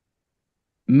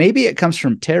maybe it comes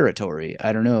from territory.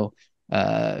 I don't know.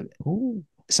 Uh, Ooh.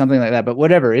 Something like that. But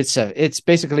whatever. It's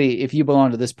basically if you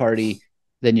belong to this party,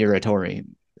 then you're a Tory,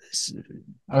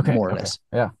 Okay. more or Okay. less.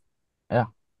 Yeah. Yeah.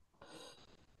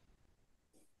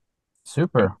 It,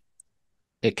 Super.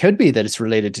 it could be that it's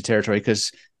related to territory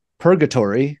because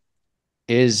purgatory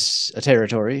is a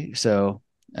territory. So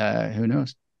who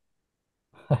knows?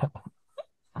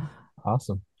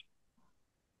 Awesome.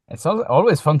 It's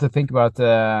always fun to think about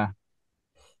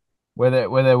where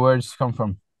the words come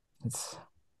from. It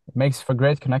makes for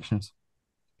great connections.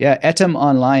 Yeah, Etem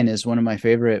Online is one of my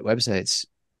favorite websites.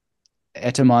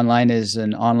 Etem Online is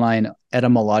an online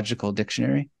etymological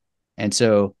dictionary. And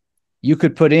so you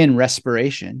could put in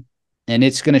respiration and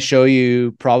it's going to show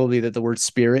you probably that the word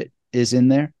spirit is in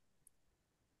there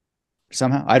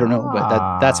somehow. I don't know,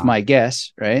 but that's Ah, my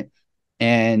guess, right?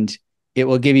 And it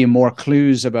will give you more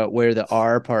clues about where the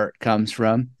R part comes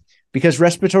from because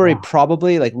respiratory yeah,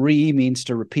 probably like re means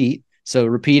to repeat. So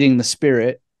repeating the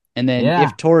spirit. And then yeah.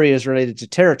 if Tory is related to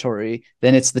territory,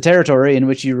 then it's the territory in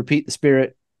which you repeat the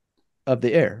spirit of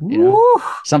the air, Woo!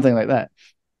 something like that.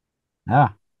 Yeah,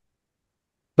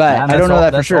 But man, I don't know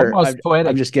that for that's sure. almost I'm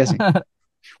poetic. just guessing.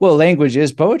 Well, language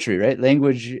is poetry, right?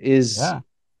 Language Yeah,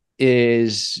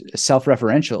 is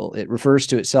self-referential. It refers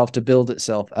to itself to build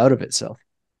itself out of itself.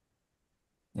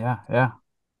 yeah, yeah.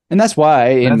 And that's why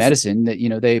in That's medicine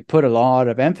that they put a lot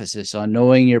of emphasis on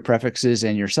knowing your prefixes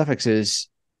and your suffixes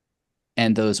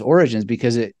and those origins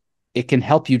because it can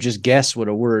help you just guess what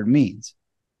a word means.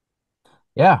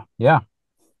 yeah, yeah.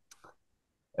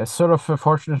 It's sort of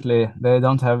fortunately they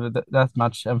don't have that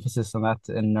much emphasis on that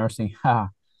in nursing. Ha.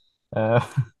 Uh,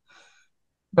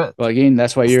 but Well, again,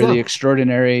 that's why you're the still,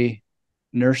 extraordinary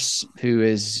nurse who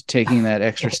is taking that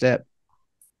extra step.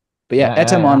 But yeah, yeah, yeah,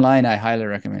 Etem yeah. Online, I highly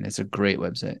recommend. It's a great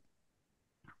website.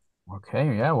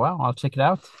 Okay, yeah. Well, I'll check it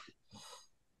out.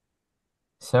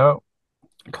 So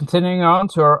continuing on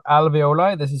to our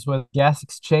alveoli, this is where gas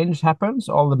exchange happens,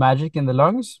 all the magic in the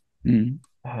lungs. Mm.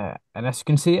 And as you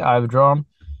can see, I've drawn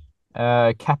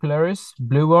capillaries.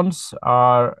 Blue ones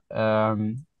are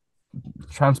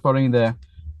transporting the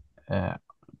uh,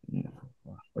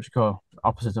 what you call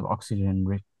opposite of oxygen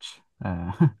rich,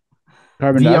 uh,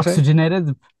 Carbon dioxide?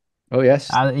 deoxygenated. Oh, yes.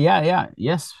 Yeah, yeah,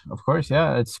 yes, of course,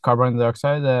 yeah. It's carbon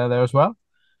dioxide there as well,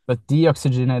 but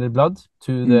deoxygenated blood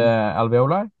to the Mm.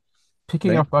 alveoli,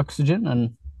 picking Right. up oxygen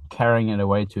and carrying it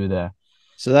away to the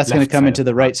So that's going to left come side of into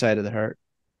the the right heart. side of the heart,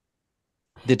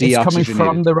 the It's coming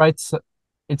from deoxygenated. the right side.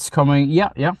 It's coming, yeah,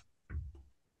 yeah.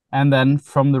 And then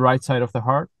from the right side of the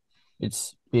heart,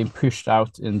 it's being pushed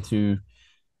out into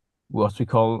what we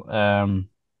call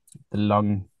the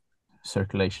lung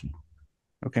circulation.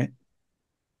 Okay.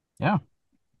 Yeah,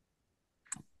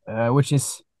 which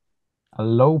is a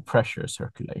low pressure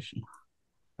circulation.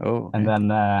 Oh, And okay.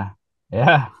 then,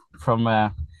 yeah, from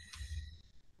the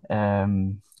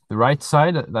right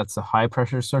side, that's a high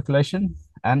pressure circulation.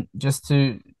 And just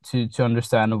to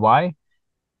understand why,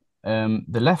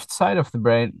 the left side of the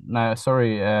brain, no,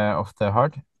 sorry, of the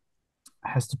heart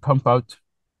has to pump out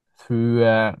through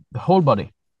the whole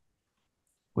body,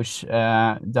 which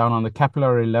down on the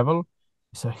capillary level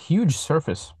is a huge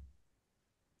surface.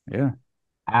 Yeah.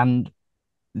 And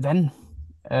then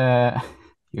uh,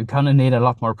 you're gonna need a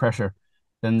lot more pressure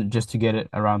than just to get it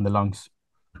around the lungs.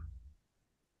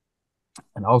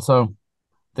 And also,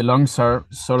 the lungs are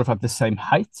sort of at the same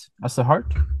height as the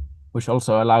heart, which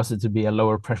also allows it to be a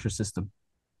lower pressure system.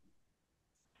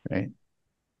 Right.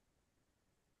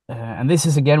 And this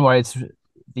is again why it's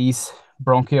these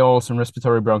bronchioles and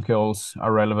respiratory bronchioles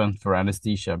are relevant for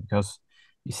anesthesia because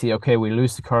you see, okay, we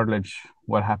lose the cartilage.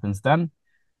 What happens then?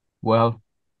 Well,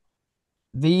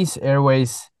 these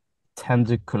airways tend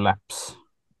to collapse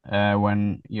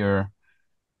when you're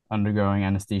undergoing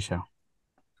anesthesia.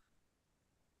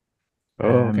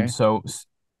 Oh, okay. So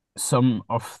some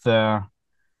of the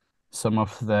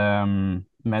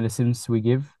medicines we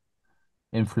give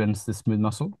influence the smooth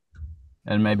muscle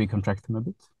and maybe contract them a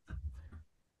bit.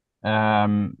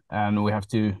 And we have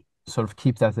to sort of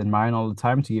keep that in mind all the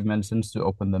time to give medicines to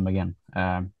open them again.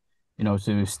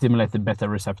 To stimulate the beta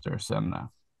receptors and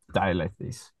dilate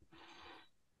these.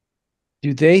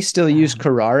 Do they still use Um,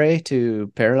 curare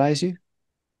to paralyze you?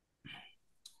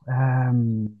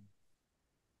 um,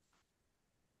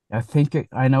 I think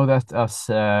I know that as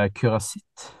curacit,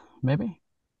 maybe.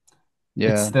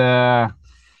 It's Yeah.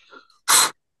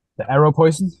 the arrow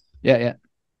poison Yeah, yeah.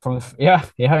 from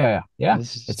yeah.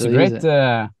 This It's a still use great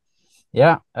it.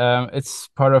 yeah. It's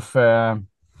part of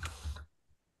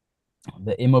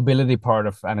the immobility part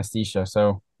of anesthesia.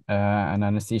 So an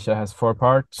anesthesia has four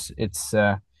parts. It's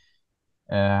the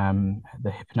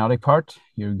hypnotic part.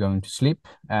 You're going to sleep,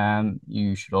 and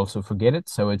you should also forget it.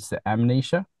 So it's the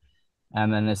amnesia,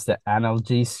 and then it's the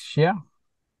analgesia,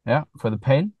 yeah, for the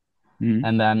pain, Mm,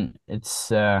 and then it's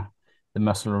the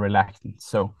muscle relaxant.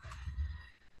 So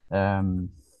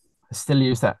I still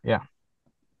use that, yeah,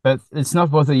 but it's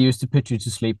not what they use to put you to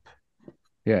sleep.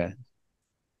 yeah.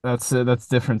 That's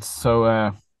different.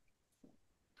 So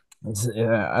it's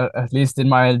at least in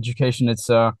my education, it's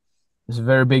a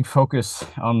very big focus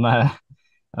on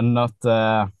not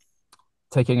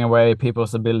taking away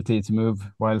people's ability to move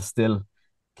while still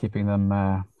keeping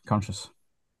them conscious.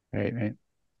 Right, right.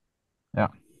 Yeah.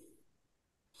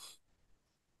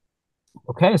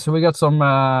 Okay, so we got some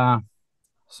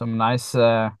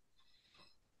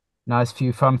nice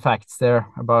few fun facts there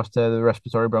about the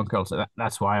respiratory bronchioles. So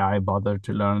that's why I bothered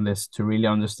to learn this to really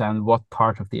understand what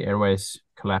part of the airways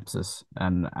collapses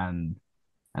and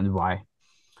why.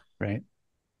 Right.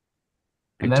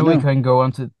 And Good to then we know. can go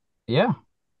on to yeah,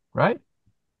 right?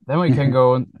 Then we can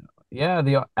go on yeah,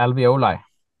 the alveoli.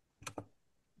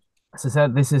 As I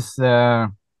said, this is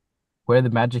where the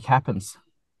magic happens.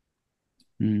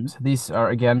 Mm, So these are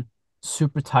again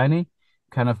super tiny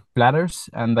kind of bladders,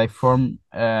 and they form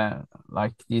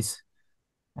like these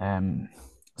um,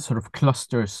 sort of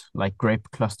clusters, like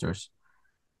grape clusters.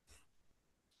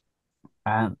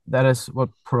 And that is what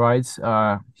provides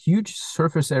a huge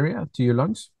surface area to your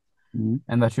lungs, mm,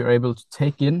 and that you're able to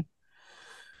take in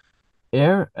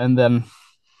air and then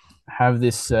have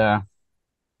this that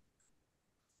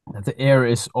the air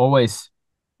is always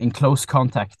in close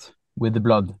contact with the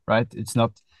blood, right? It's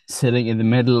not sitting in the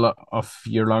middle of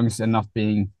your lungs and not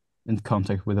being in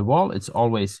contact with the wall. It's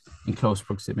always in close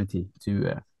proximity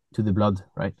to the blood,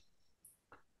 right?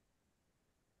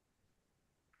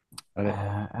 got it.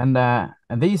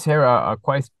 And these here are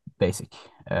quite basic,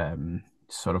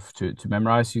 sort of to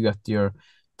memorize. You got your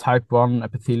type 1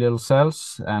 epithelial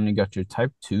cells, and you got your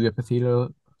type 2 epithelial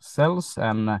cells,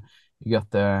 and you got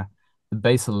the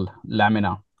basal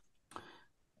lamina.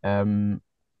 Um,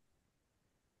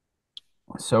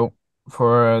 so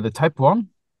for the type 1,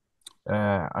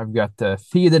 I've got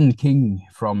Theoden King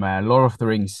from Lord of the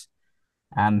Rings,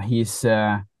 and he's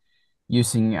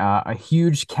using a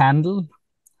huge candle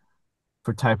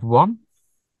for type 1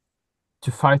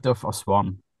 to fight off a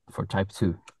swan for type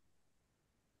 2.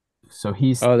 So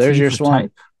he's Oh, there's T your for swan.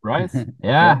 type, right? Yeah.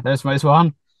 Yeah, there's my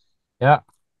swan. Yeah.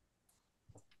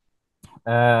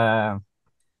 Uh,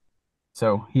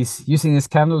 so he's using his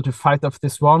candle to fight off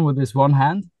this swan with his one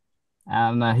hand,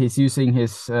 and he's using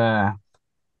his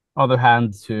other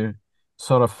hand to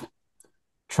sort of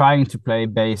trying to play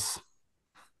bass,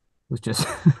 which is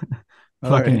All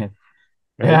plucking right. it.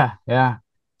 Right. Yeah, yeah.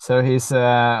 So he's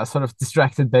a sort of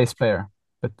distracted bass player.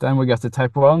 But then we got the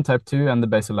type 1, type 2, and the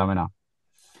basal lamina.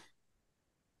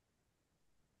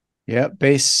 Yeah.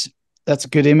 Base. That's a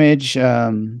good image.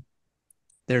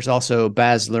 There's also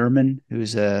Baz Luhrmann,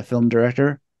 who's a film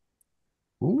director.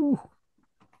 Ooh,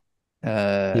 he's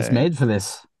Uh, made for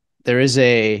this. there is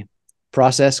a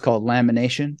process called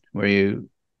lamination where you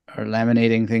are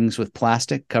laminating things with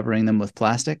plastic, covering them with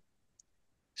plastic.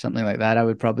 Something like that I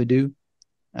would probably do.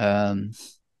 Um,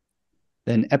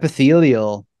 then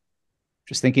epithelial,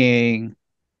 just thinking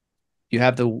you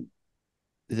have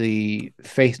the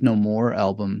Faith No More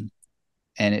album,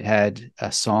 and it had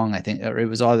a song, I think, or it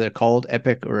was either called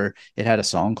Epic or it had a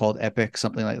song called Epic,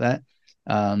 something like that.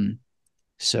 Um,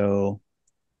 so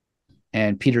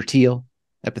and Peter Thiel,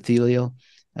 epithelial,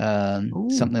 Ooh,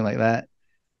 something like that.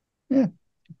 Yeah,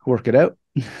 work it out.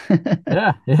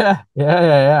 yeah,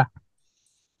 yeah.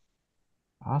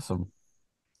 Awesome.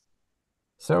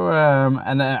 So,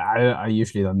 and I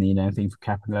usually don't need anything for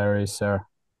capillaries, sir.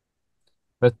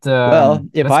 But Well,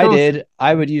 if let's I go. did,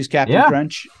 I would use Captain Yeah.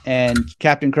 Crunch, and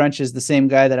Captain Crunch is the same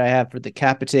guy that I have for the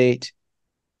capitate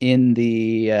in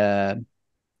the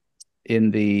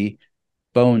in the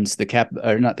bones, the cap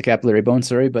or not the capillary bones,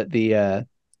 sorry, but the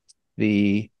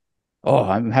oh,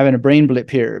 I'm having a brain blip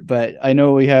here, but I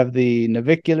know we have the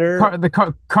navicular.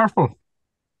 Carpal. Yeah,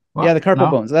 What? the carpal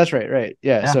No. bones. That's right, right.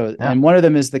 Yeah. Yeah, So, yeah. and one of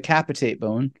them is the capitate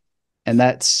bone, and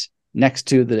that's next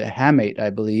to the hamate, I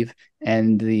believe,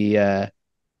 and the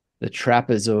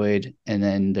trapezoid, and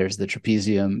then there's the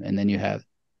trapezium, and then you have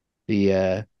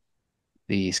the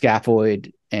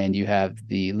scaphoid, and you have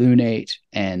the lunate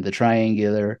and the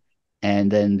triangular,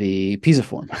 and then the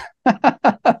pisiform.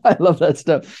 I love that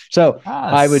stuff. So Ah,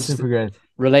 I would super great.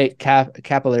 relate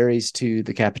capillaries to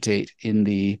the capitate in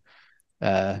the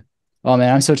uh, oh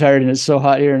man, I'm so tired and it's so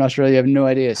hot here in Australia. I have no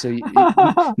idea. So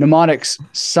mnemonics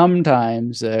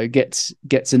sometimes gets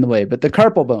in the way, but the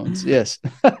carpal bones, yes.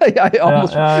 I Yeah,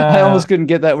 almost I yeah, almost couldn't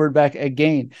get that word back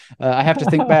again. I have to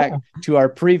think back yeah. to our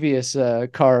previous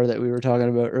car that we were talking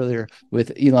about earlier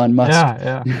with Elon Musk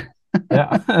Yeah, yeah,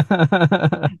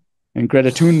 yeah. and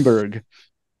Greta Thunberg.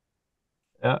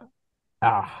 Yeah.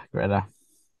 Ah, Greta.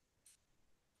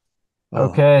 Oh,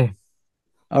 Okay.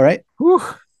 all right. Whew.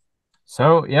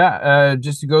 So yeah,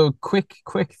 just to go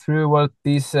quick through what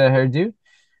these here do.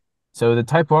 So the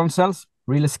type 1 cells,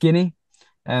 really skinny,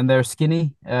 and they're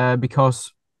skinny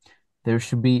because there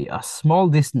should be a small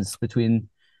distance between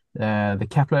the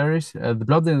capillaries, the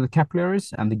blood in the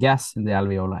capillaries, and the gas in the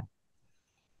alveoli.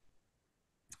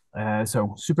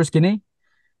 So super skinny.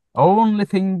 Only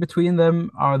thing between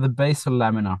them are the basal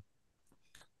lamina.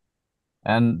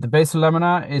 And the basal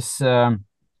lamina is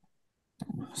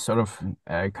sort of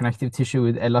connective tissue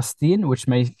with elastin, which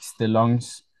makes the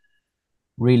lungs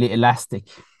really elastic.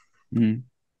 Mm,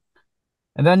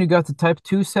 And then you got the type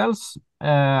 2 cells,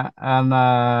 and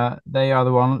they are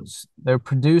the ones they're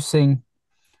producing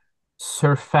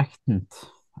surfactant.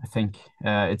 I think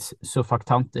it's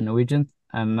surfactant in Norwegian,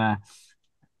 and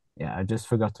yeah, I just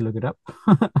forgot to look it up.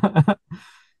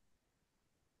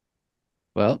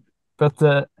 well, But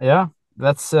yeah,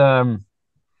 that's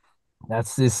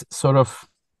this sort of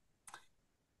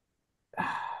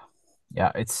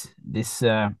yeah, it's this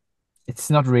it's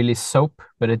not really soap,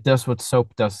 but it does what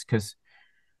soap does because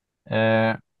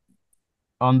uh,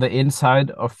 on the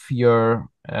inside of your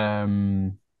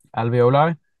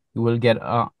alveoli, you will get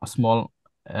a small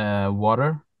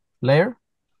water layer.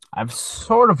 I've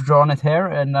sort of drawn it here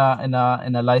in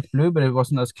a light blue, but it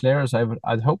wasn't as clear as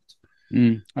I'd hoped.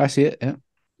 I see it. Yeah.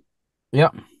 Yeah.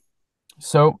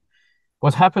 So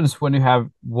what happens when you have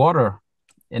water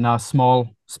in a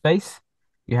small space?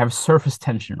 You have surface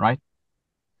tension, right?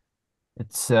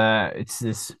 It's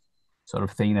this sort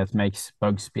of thing that makes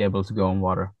bugs be able to go on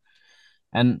water.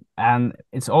 And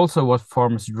it's also what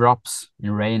forms drops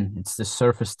in rain. It's the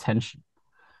surface tension.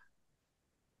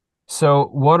 So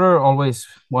water always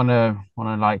wanna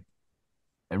like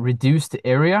reduce the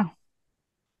area.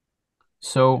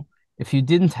 So if you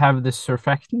didn't have the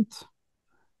surfactant,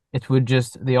 it would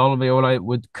just the alveoli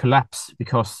would collapse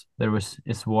because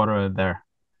is water there.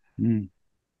 Mm.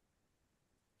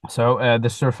 So the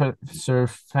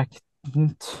surfactant,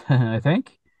 I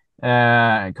think,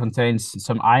 contains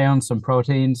some ions, some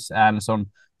proteins, and some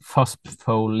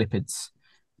phospholipids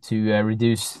to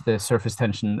reduce the surface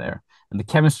tension there. And the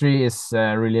chemistry is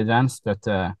really advanced, but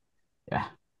yeah,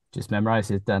 just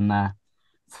memorize it and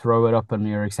throw it up on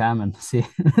your exam and see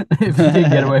if you can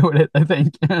get away with it, I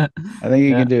think. I think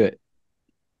you Yeah, can do it.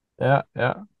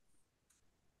 yeah.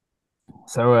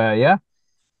 So yeah,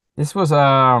 this was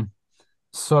a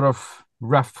sort of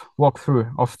rough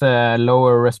walkthrough of the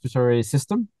lower respiratory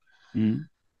system. Mm.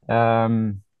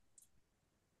 Um,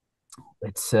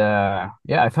 it's yeah,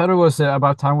 I thought it was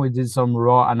about time we did some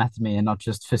raw anatomy and not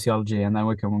just physiology, and then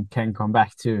we can come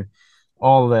back to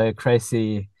all the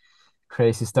crazy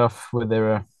stuff with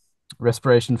the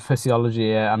respiration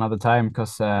physiology another time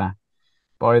because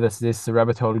boy, does this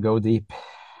rabbit hole go deep.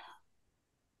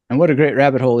 And what a great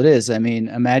rabbit hole it is. I mean,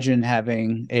 imagine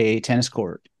having a tennis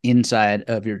court inside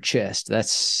of your chest.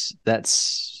 That's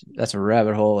a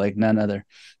rabbit hole like none other.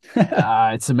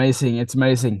 It's amazing. It's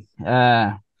amazing.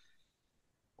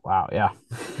 Wow, yeah,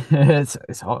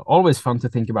 it's always fun to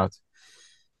think about.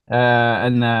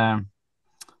 And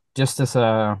just as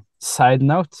a side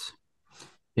note,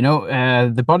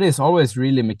 the body is always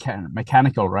really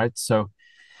mechanical, right? So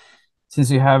since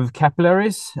you have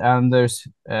capillaries and there's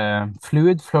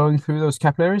fluid flowing through those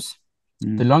capillaries,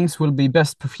 the Mm. lungs will be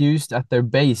best perfused at their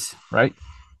base, right?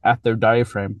 At their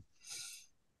diaphragm.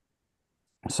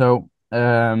 So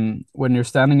when you're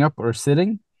standing up or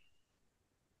sitting,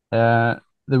 uh,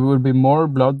 there will be more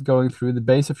blood going through the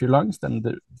base of your lungs than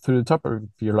through the top of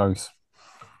your lungs.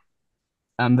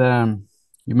 And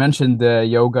you mentioned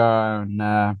yoga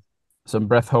and some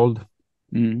breath hold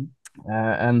Mm.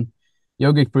 And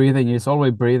yogic breathing is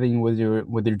always breathing with your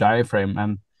diaphragm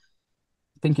and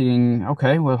thinking,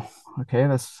 okay, well, okay,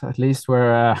 that's at least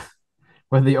where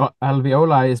the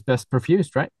alveoli is best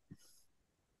perfused, right?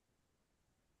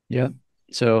 Yep.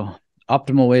 So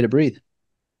optimal way to breathe.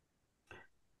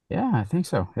 Yeah, I think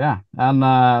so. Yeah. And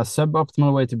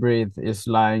suboptimal way to breathe is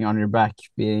lying on your back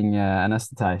being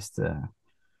anesthetized.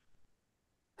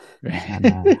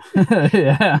 And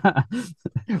yeah.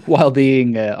 While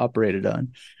being operated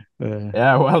on. Uh,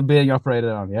 Yeah, while being operated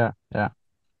on. Yeah, yeah.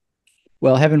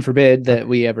 well, heaven forbid Uh, that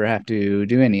we ever have to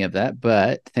do any of that,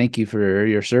 but thank you for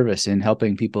your service in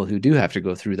helping people who do have to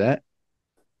go through that.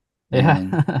 Yeah.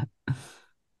 And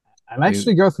I'm we,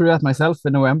 actually go through that myself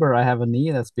in November. I have a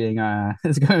knee that's being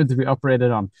is going to be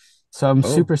operated on. So I'm oh,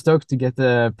 super stoked to get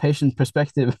the patient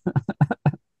perspective.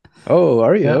 oh,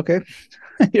 are you? Yeah. Okay.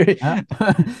 Yeah.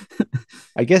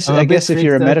 I guess I'm a I bit guess if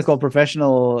you're a freaked out. medical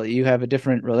professional, you have a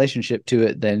different relationship to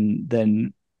it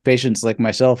than patients like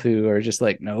myself who are just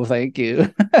like, no, thank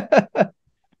you.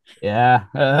 Yeah.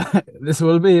 This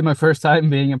will be my first time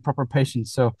being a proper patient.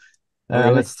 So Oh,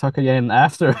 really? let's talk again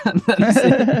after and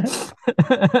then see.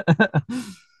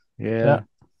 Yeah. Yeah.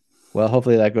 Well,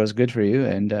 hopefully that goes good for you,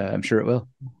 and I'm sure it will.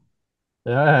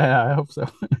 Yeah, I hope so.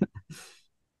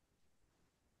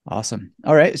 Awesome.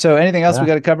 All right. So, anything else we Yeah.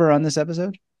 got to cover on this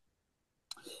episode?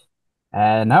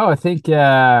 No, I think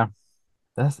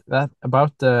that's that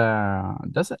about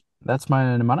does it. That's my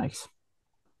mnemonics.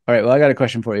 All right. Well, I got a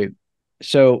question for you.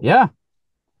 So, Yeah.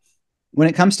 when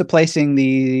it comes to placing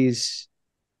these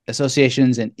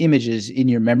associations and images in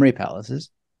your memory palaces,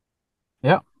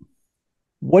 Yeah.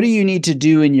 what do you need to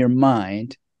do in your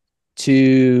mind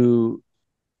to,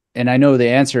 and I know the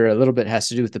answer a little bit has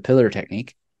to do with the pillar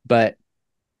technique, but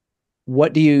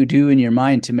what do you do in your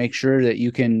mind to make sure that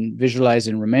you can visualize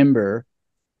and remember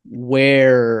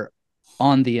where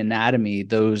on the anatomy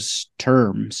those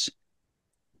terms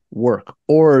work?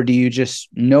 Or do you just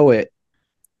know it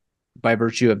by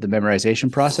virtue of the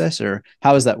memorization process? Or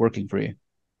how is that working for you?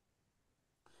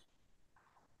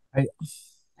 I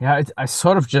yeah, I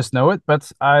sort of just know it,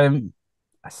 but I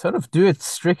sort of do it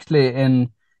strictly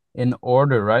in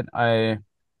order, right?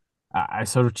 I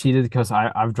sort of cheated because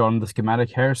I've drawn the schematic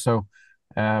here, so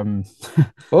um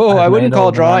Oh, I I've wouldn't made all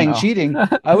call the run. drawing Oh. cheating.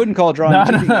 I wouldn't call drawing No,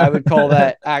 no, cheating. I would call no.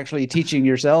 that actually teaching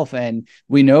yourself. And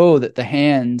we know that the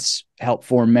hands help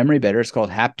form memory better. It's called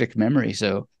haptic memory.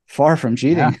 So far from Yeah.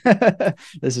 cheating.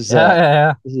 This is Yeah, yeah,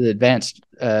 yeah. this is advanced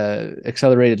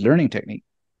accelerated learning technique.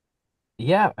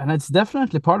 Yeah, and it's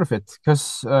definitely part of it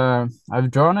because I've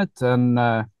drawn it and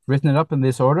written it up in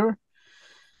this order,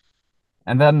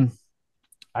 and then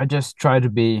I just try to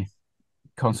be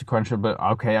consequential. But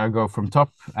okay, I go from top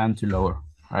and to lower,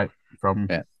 right? From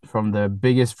Yeah, from the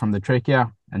biggest, from the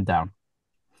trachea and down.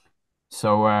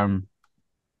 So I and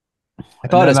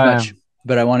thought then as much,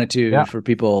 but I wanted to yeah, for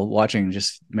people watching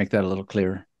just make that a little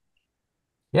clearer.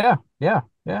 yeah, yeah,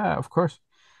 yeah, of course.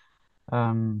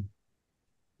 Um,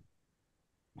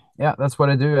 yeah, that's what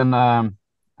I do. And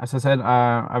as I said,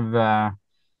 I'm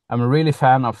a really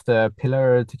fan of the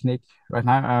pillar technique right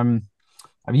now.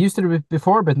 I've used it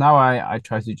before, but now I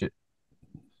try to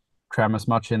cram as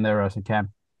much in there as I can,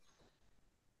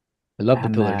 I love the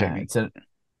and pillar technique.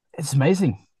 it's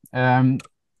amazing. Um,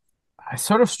 I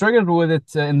sort of struggled with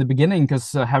it in the beginning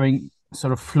because having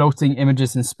sort of floating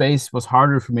images in space was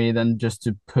harder for me than just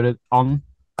to put it on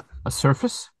a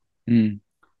surface. Mm.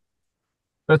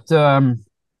 But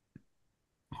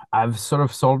I've sort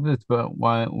of solved it, but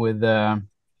with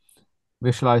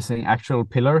visualizing actual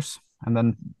pillars, and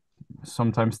then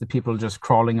sometimes the people just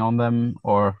crawling on them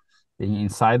or being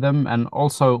inside them, and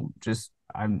also just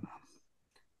I'm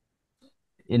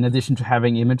in addition to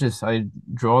having images, I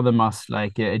draw them as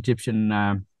like Egyptian,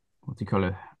 what do you call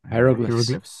it? Hieroglyphs.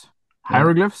 Hieroglyphs. Yeah.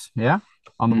 Hieroglyphs, yeah,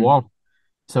 on the Mm. wall.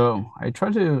 So I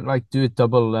try to like do it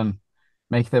double and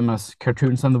make them as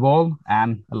cartoons on the wall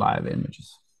and alive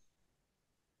images.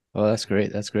 Oh, that's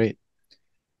great. That's great.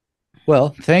 Well,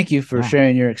 thank you for Yeah.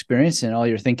 sharing your experience and all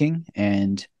your thinking.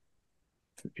 And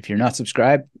if you're not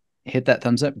subscribed, hit that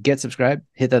thumbs up, get subscribed,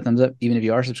 hit that thumbs up, even if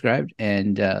you are subscribed,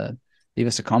 and leave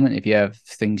us a comment if you have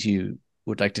things you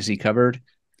would like to see covered.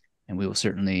 And we will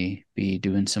certainly be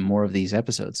doing some more of these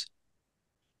episodes.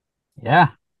 Yeah.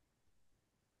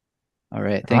 All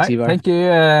right. All Thanks, right. Ivar.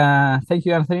 Thank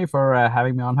you, Anthony, for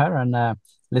having me on here and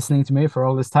listening to me for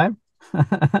all this time.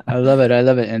 I love it. I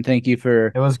love it. And thank you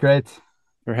It was great.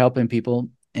 for helping people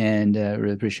and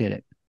really appreciate it.